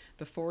teaching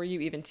before you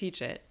even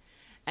teach it,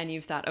 and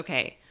you've thought,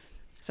 okay,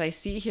 so I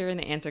see here in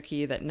the answer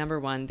key that number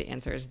 1, the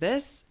answer is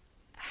this.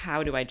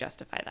 How do I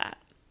justify that?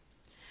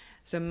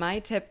 So my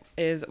tip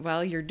is,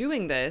 while you're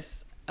doing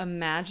this,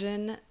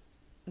 imagine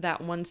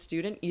that one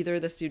student, either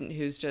the student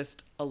who's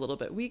just a little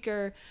bit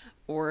weaker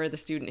or the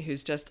student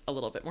who's just a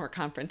little bit more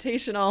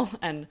confrontational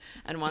and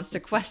wants to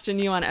question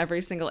you on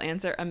every single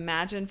answer.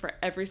 Imagine for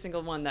every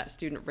single one that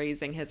student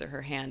raising his or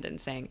her hand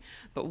and saying,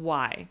 "But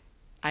why?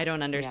 I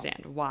don't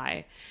understand.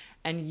 Why?"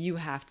 and you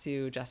have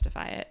to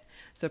justify it.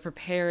 So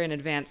prepare in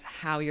advance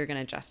how you're going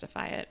to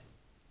justify it.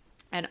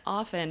 And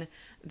often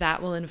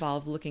that will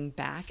involve looking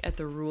back at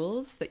the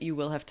rules that you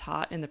will have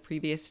taught in the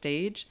previous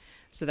stage.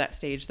 So that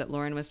stage that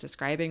Lauren was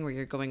describing, where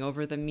you're going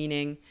over the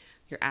meaning,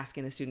 you're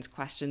asking the students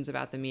questions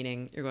about the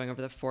meaning, you're going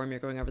over the form, you're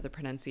going over the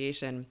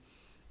pronunciation.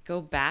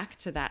 Go back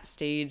to that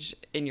stage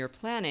in your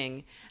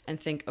planning and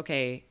think,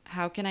 okay,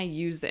 how can I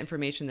use the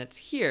information that's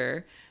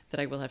here that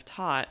I will have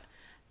taught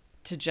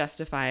to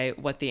justify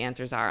what the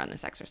answers are on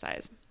this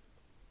exercise?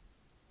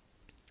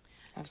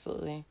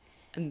 Absolutely.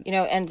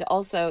 And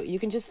also you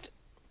can just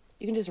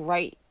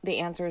write the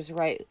answers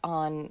right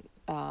on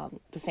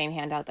the same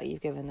handout that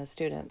you've given the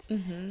students,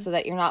 so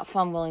that you're not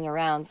fumbling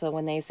around. So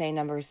when they say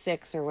number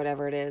 6 or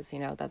whatever it is,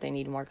 that they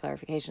need more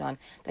clarification on,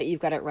 that you've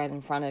got it right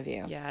in front of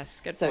you.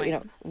 Yes, good point.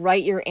 So,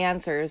 write your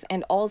answers.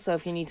 And also,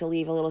 if you need to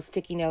leave a little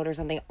sticky note or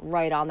something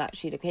right on that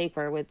sheet of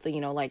paper with,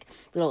 like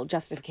little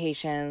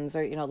justifications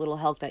or, little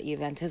help that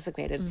you've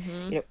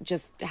anticipated,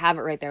 just have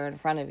it right there in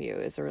front of you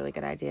is a really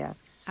good idea.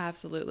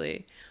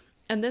 Absolutely.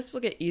 And this will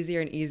get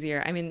easier and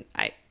easier. I mean,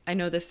 I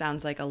know this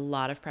sounds like a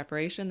lot of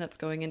preparation that's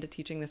going into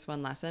teaching this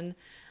one lesson,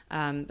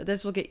 but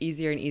this will get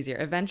easier and easier.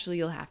 Eventually,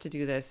 you'll have to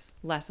do this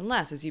less and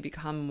less as you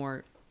become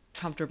more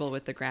comfortable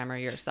with the grammar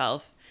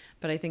yourself.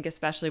 But I think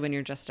especially when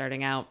you're just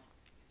starting out,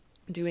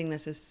 doing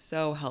this is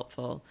so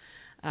helpful,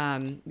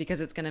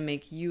 because it's going to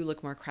make you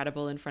look more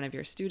credible in front of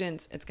your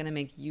students. It's going to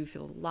make you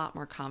feel a lot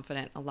more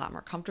confident, a lot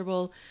more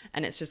comfortable,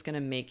 and it's just going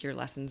to make your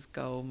lessons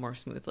go more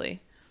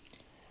smoothly.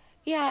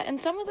 Yeah, and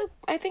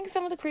I think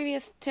some of the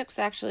previous tips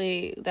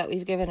actually that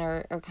we've given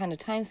are kind of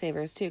time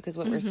savers too, because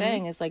what we're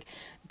saying is like,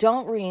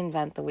 don't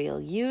reinvent the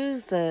wheel.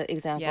 Use the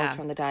examples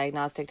from the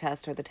diagnostic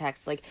test or the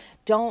text. Like,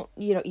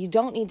 you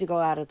don't need to go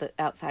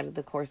outside of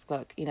the course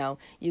book.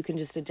 You can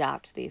just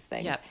adapt these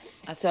things. Yeah,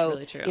 that's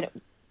really true.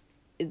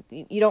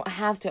 You don't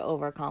have to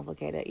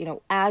overcomplicate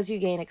it. As you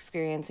gain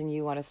experience and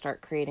you want to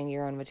start creating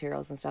your own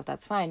materials and stuff,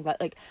 that's fine. But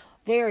like,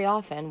 very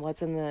often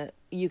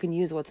you can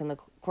use what's in the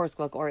course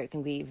book, or it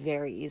can be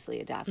very easily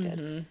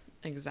adapted.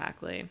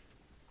 Exactly.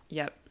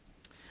 Yep.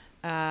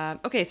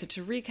 Okay, so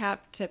to recap,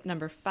 tip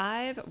number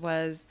 5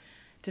 was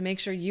to make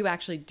sure you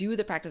actually do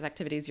the practice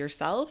activities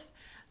yourself.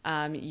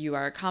 You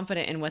are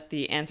confident in what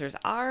the answers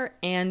are,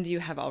 and you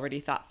have already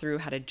thought through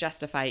how to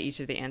justify each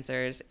of the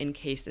answers in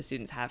case the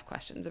students have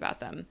questions about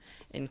them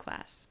in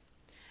class.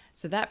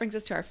 So that brings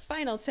us to our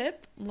final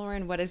tip.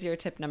 Lauren, what is your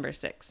tip number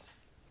 6?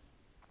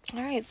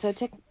 All right, so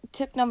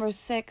tip number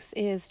 6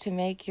 is to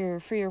make your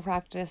freer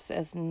practice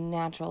as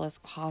natural as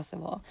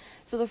possible.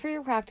 So the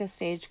freer practice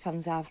stage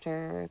comes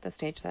after the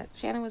stage that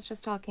Shannon was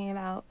just talking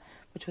about,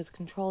 which was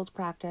controlled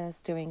practice,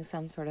 doing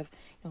some sort of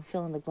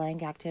fill in the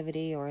blank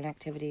activity or an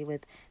activity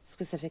with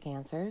specific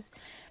answers.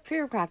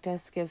 Freer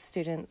practice gives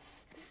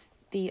students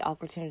the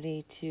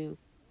opportunity to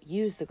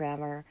use the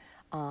grammar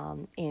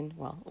in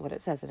what it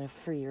says, in a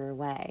freer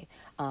way,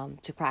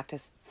 to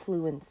practice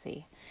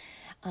fluency.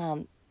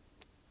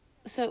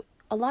 So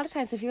a lot of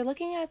times, if you're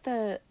looking at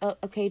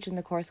a page in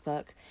the course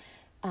book,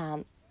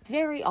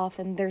 very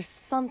often there's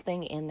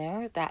something in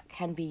there that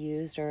can be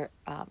used or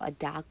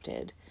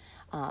adapted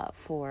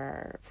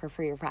for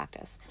freer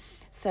practice.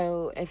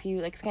 So if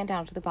you scan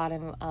down to the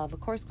bottom of a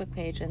course book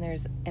page and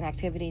there's an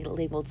activity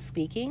labeled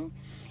speaking,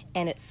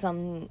 and it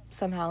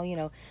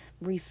somehow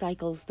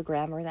recycles the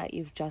grammar that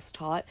you've just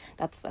taught,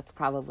 that's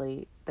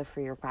probably the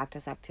freer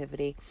practice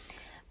activity.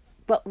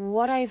 But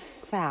what I've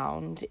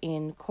found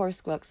in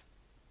course books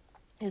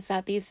is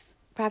that these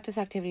practice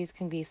activities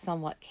can be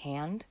somewhat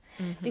canned,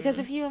 because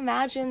if you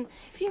imagine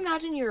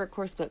you're a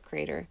course book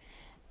creator,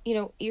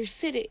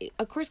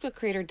 a course book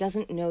creator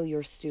doesn't know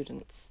your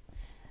students.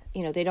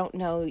 They don't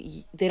know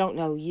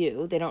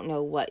you. They don't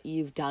know what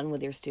you've done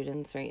with your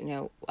students,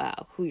 or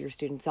who your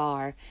students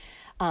are.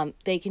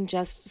 They can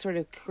just sort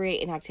of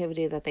create an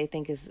activity that they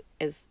think is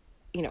as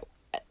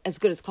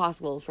good as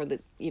possible for the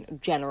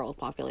general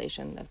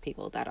population of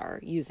people that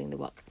are using the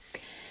book.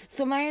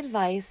 So my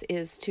advice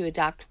is to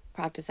adapt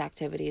practice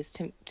activities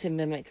to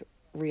mimic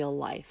real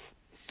life.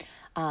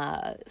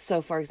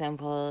 So for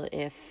example,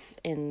 if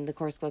in the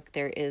course book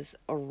there is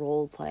a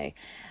role play,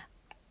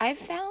 I've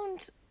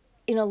found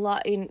in a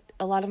lot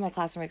of my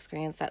classroom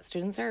experience that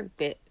students are a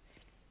bit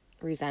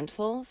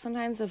resentful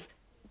sometimes of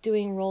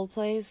doing role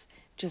plays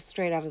just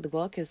straight out of the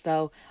book, as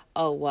though,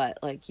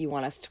 you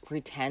want us to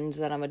pretend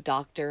that I'm a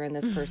doctor and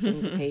this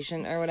person's a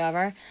patient or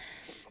whatever.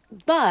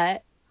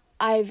 But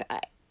I've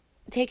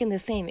taken the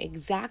same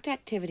exact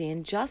activity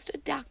and just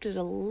adapted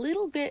a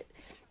little bit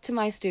to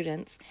my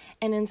students,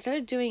 and instead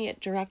of doing it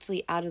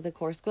directly out of the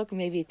course book,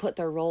 maybe put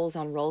their roles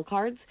on roll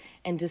cards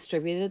and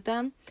distributed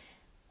them,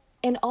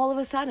 and all of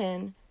a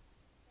sudden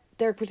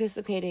they're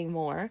participating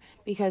more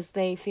because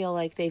they feel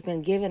like they've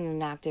been given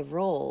an active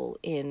role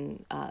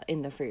in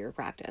the freer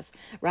practice,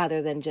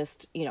 rather than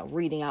just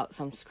reading out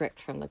some script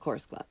from the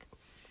course book.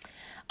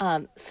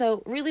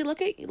 So really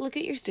look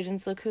at your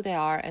students, look who they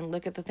are, and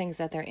look at the things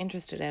that they're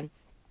interested in.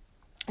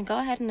 And go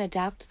ahead and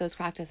adapt those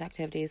practice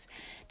activities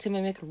to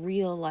mimic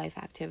real life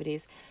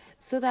activities,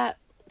 so that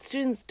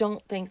students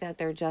don't think that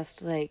they're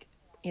just like,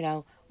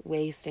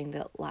 wasting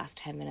the last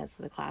 10 minutes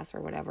of the class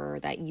or whatever, or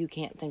that you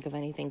can't think of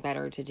anything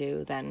better to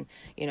do than,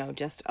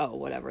 just,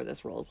 whatever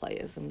this role play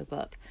is in the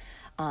book.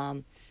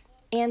 And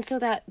so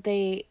that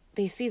they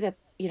see that,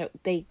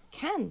 they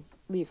can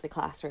leave the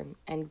classroom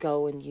and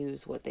go and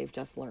use what they've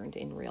just learned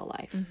in real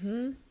life.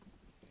 Mm-hmm.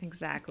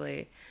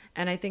 Exactly.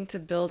 And I think to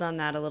build on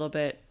that a little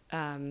bit,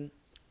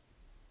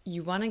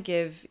 you want to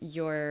give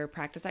your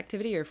practice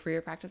activity or for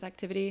your practice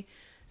activity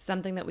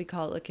something that we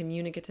call a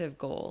communicative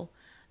goal.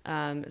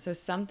 So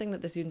something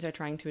that the students are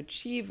trying to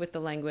achieve with the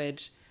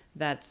language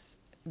that's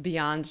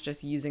beyond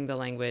just using the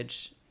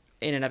language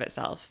in and of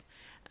itself.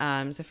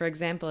 So for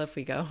example, if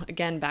we go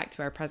again back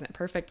to our present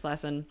perfect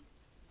lesson,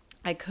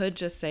 I could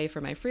just say for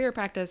my freer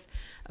practice,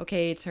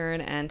 okay,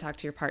 turn and talk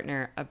to your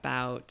partner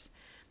about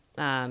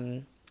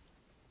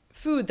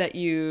food that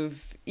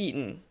you've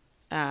eaten,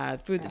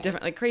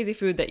 different, like crazy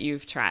food that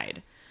you've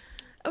tried.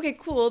 Okay,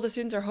 cool. The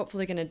students are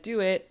hopefully going to do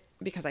it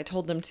because I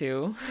told them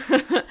to.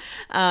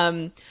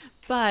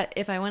 But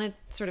if I want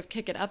to sort of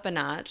kick it up a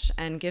notch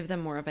and give them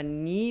more of a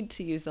need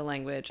to use the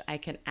language, I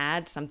can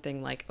add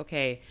something like,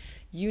 okay,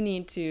 you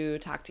need to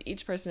talk to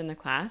each person in the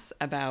class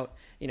about,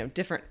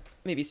 different,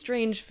 maybe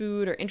strange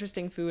food or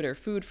interesting food or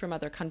food from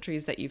other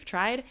countries that you've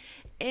tried,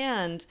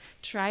 and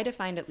try to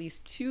find at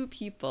least 2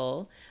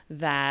 people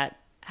that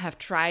have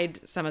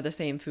tried some of the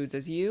same foods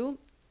as you,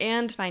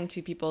 and find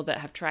 2 people that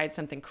have tried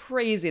something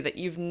crazy that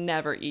you've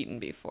never eaten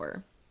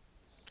before.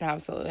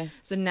 Absolutely.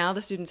 So now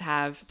the students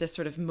have this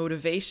sort of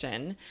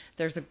motivation.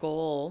 There's a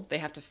goal. They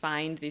have to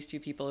find these 2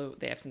 people who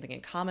they have something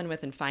in common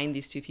with, and find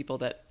these 2 people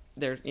that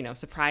they're,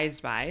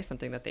 surprised by,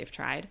 something that they've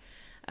tried,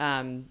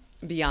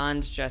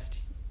 beyond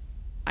just,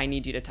 I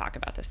need you to talk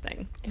about this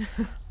thing.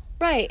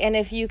 Right. And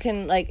if you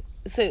can,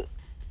 so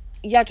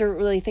you have to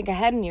really think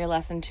ahead in your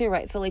lesson too,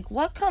 right? So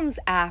what comes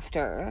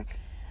after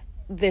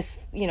this,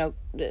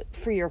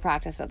 for your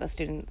practice that the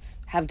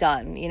students have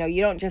done?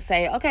 You don't just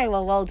say, okay,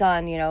 well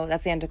done,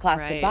 that's the end of class,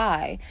 right.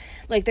 Goodbye.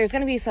 There's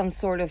going to be some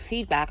sort of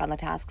feedback on the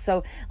task.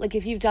 So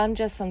if you've done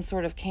just some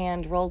sort of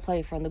canned role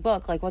play from the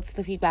book, what's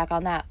the feedback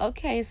on that?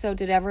 Okay, so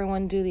did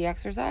everyone do the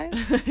exercise?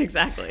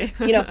 Exactly.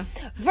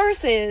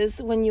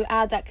 Versus when you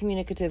add that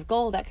communicative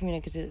goal, that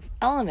communicative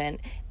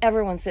element,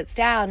 everyone sits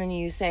down and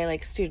you say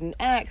student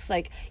X,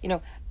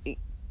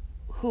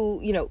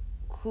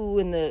 who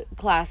in the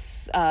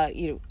class,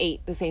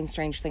 ate the same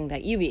strange thing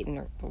that you've eaten,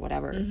 or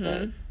whatever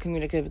the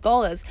communicative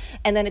goal is.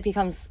 And then it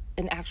becomes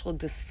an actual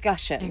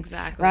discussion.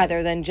 Exactly.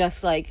 Rather than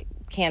just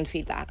canned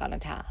feedback on a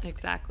task.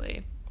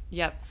 Exactly.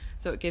 Yep.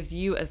 So it gives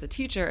you as the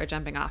teacher a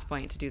jumping off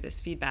point to do this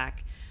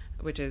feedback,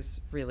 which is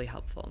really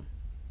helpful.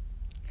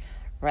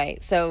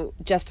 Right. So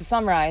just to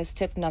summarize,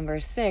 tip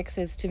number 6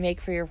 is to make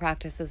for your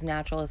practice as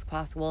natural as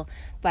possible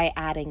by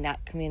adding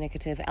that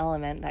communicative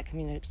element, that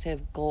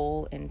communicative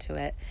goal into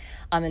it.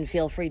 And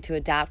feel free to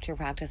adapt your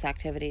practice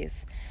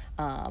activities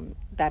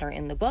that are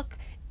in the book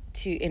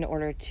in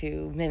order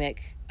to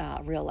mimic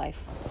real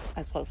life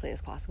as closely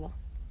as possible.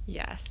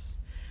 Yes.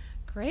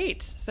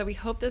 Great. So we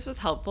hope this was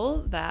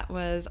helpful. That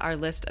was our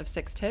list of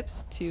 6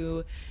 tips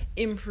to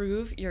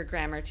improve your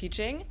grammar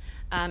teaching.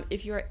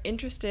 If you are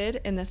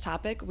interested in this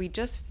topic, we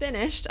just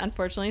finished,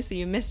 unfortunately, so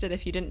you missed it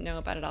if you didn't know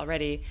about it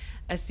already,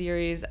 a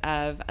series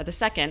of, the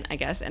second, I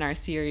guess, in our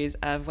series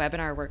of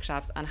webinar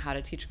workshops on how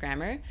to teach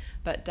grammar.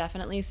 But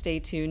definitely stay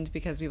tuned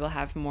because we will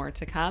have more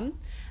to come.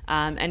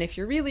 And if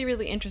you're really,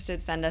 really interested,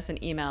 send us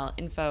an email,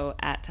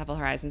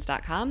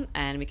 info@teflhorizons.com,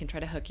 and we can try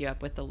to hook you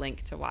up with the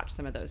link to watch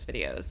some of those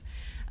videos.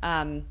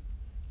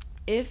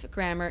 If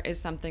grammar is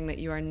something that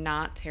you are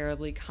not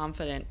terribly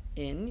confident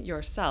in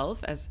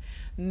yourself, as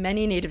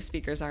many native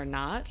speakers are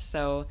not,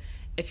 so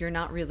if you're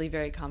not really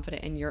very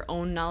confident in your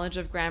own knowledge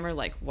of grammar,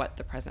 like what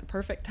the present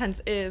perfect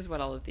tense is, what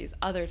all of these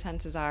other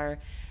tenses are,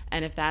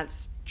 and if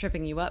that's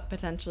tripping you up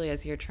potentially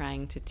as you're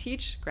trying to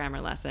teach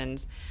grammar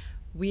lessons,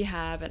 we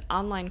have an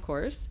online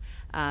course.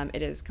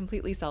 It is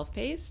completely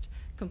self-paced,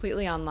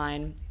 completely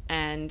online,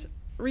 and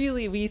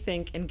really, we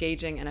think,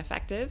 engaging and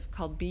effective,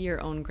 called Be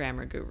Your Own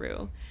Grammar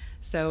Guru.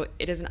 So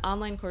it is an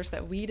online course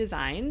that we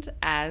designed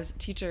as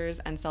teachers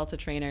and CELTA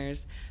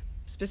trainers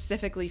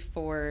specifically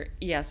for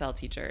ESL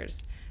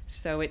teachers.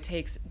 So it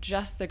takes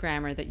just the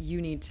grammar that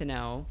you need to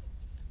know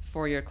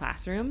for your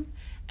classroom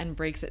and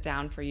breaks it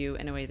down for you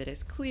in a way that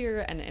is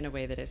clear and in a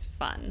way that is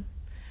fun.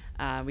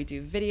 We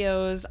do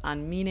videos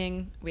on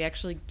meaning. We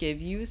actually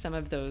give you some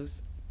of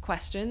those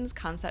questions,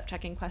 concept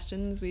checking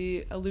questions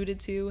we alluded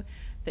to,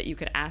 that you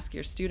could ask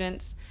your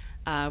students.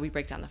 We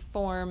break down the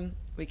form.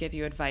 We give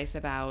you advice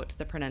about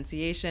the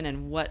pronunciation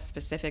and what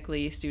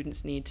specifically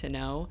students need to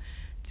know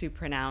to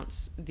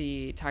pronounce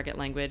the target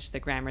language, the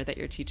grammar that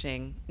you're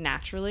teaching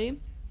naturally.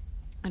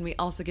 And we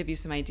also give you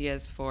some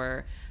ideas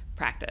for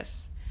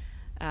practice.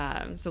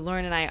 So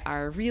Lauren and I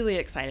are really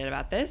excited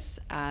about this.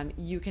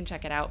 You can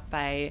check it out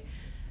by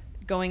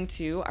going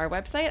to our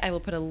website. I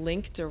will put a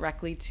link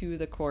directly to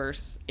the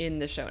course in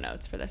the show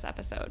notes for this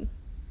episode.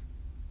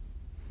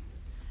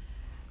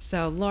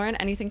 So Lauren,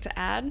 anything to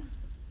add?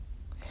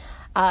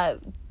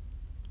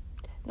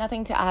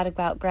 Nothing to add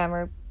about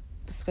grammar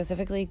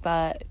specifically,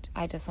 but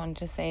I just wanted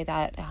to say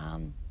that,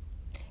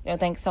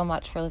 thanks so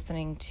much for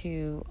listening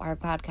to our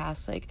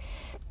podcast. Like,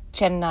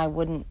 Shannon and I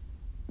wouldn't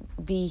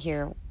be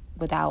here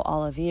without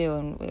all of you,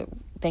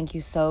 and thank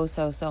you so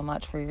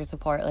much for your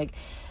support. Like,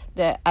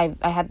 I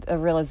had a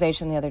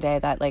realization the other day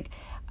that, like,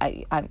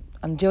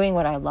 I'm doing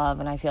what I love,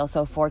 and I feel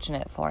so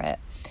fortunate for it.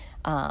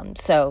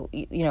 So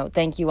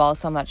thank you all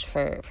so much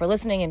for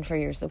listening and for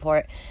your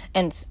support.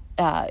 And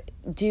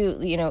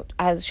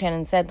as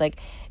Shannon said, like,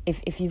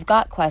 if you've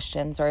got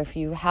questions or if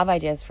you have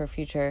ideas for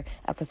future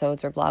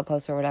episodes or blog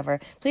posts or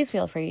whatever, please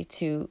feel free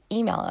to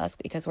email us,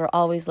 because we're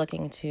always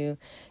looking to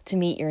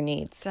meet your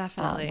needs.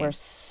 Definitely. We're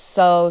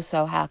so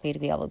happy to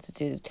be able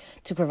to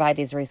provide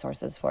these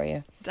resources for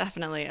you.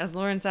 Definitely. As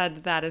Lauren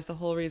said, that is the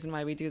whole reason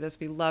why we do this.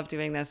 We love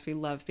doing this. We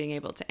love being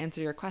able to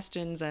answer your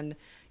questions and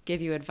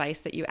give you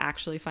advice that you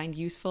actually find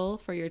useful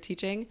for your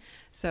teaching.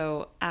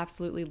 So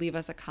absolutely leave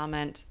us a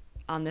comment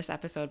on this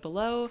episode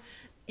below.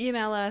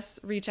 Email us,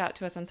 reach out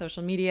to us on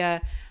social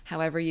media.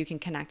 However you can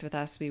connect with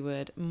us, we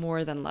would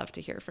more than love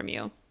to hear from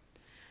you.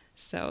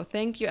 So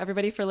thank you,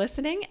 everybody, for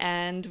listening,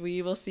 and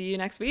we will see you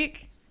next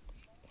week.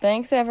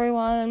 Thanks,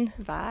 everyone.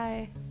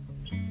 Bye.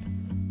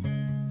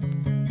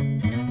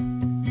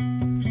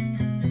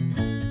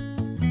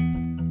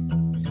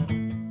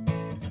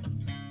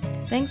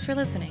 Thanks for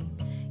listening.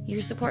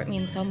 Your support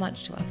means so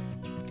much to us.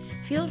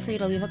 Feel free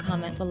to leave a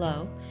comment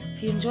below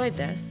if you enjoyed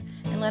this,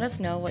 and let us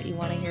know what you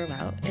want to hear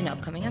about in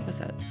upcoming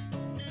episodes.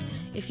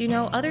 If you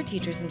know other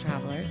teachers and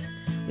travelers,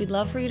 we'd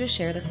love for you to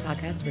share this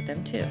podcast with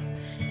them too.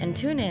 And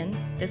tune in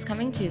this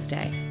coming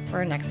Tuesday for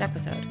our next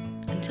episode.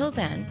 Until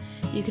then,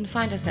 you can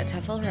find us at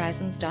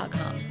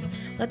TEFLhorizons.com.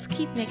 Let's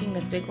keep making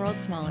this big world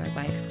smaller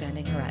by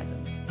expanding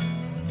horizons.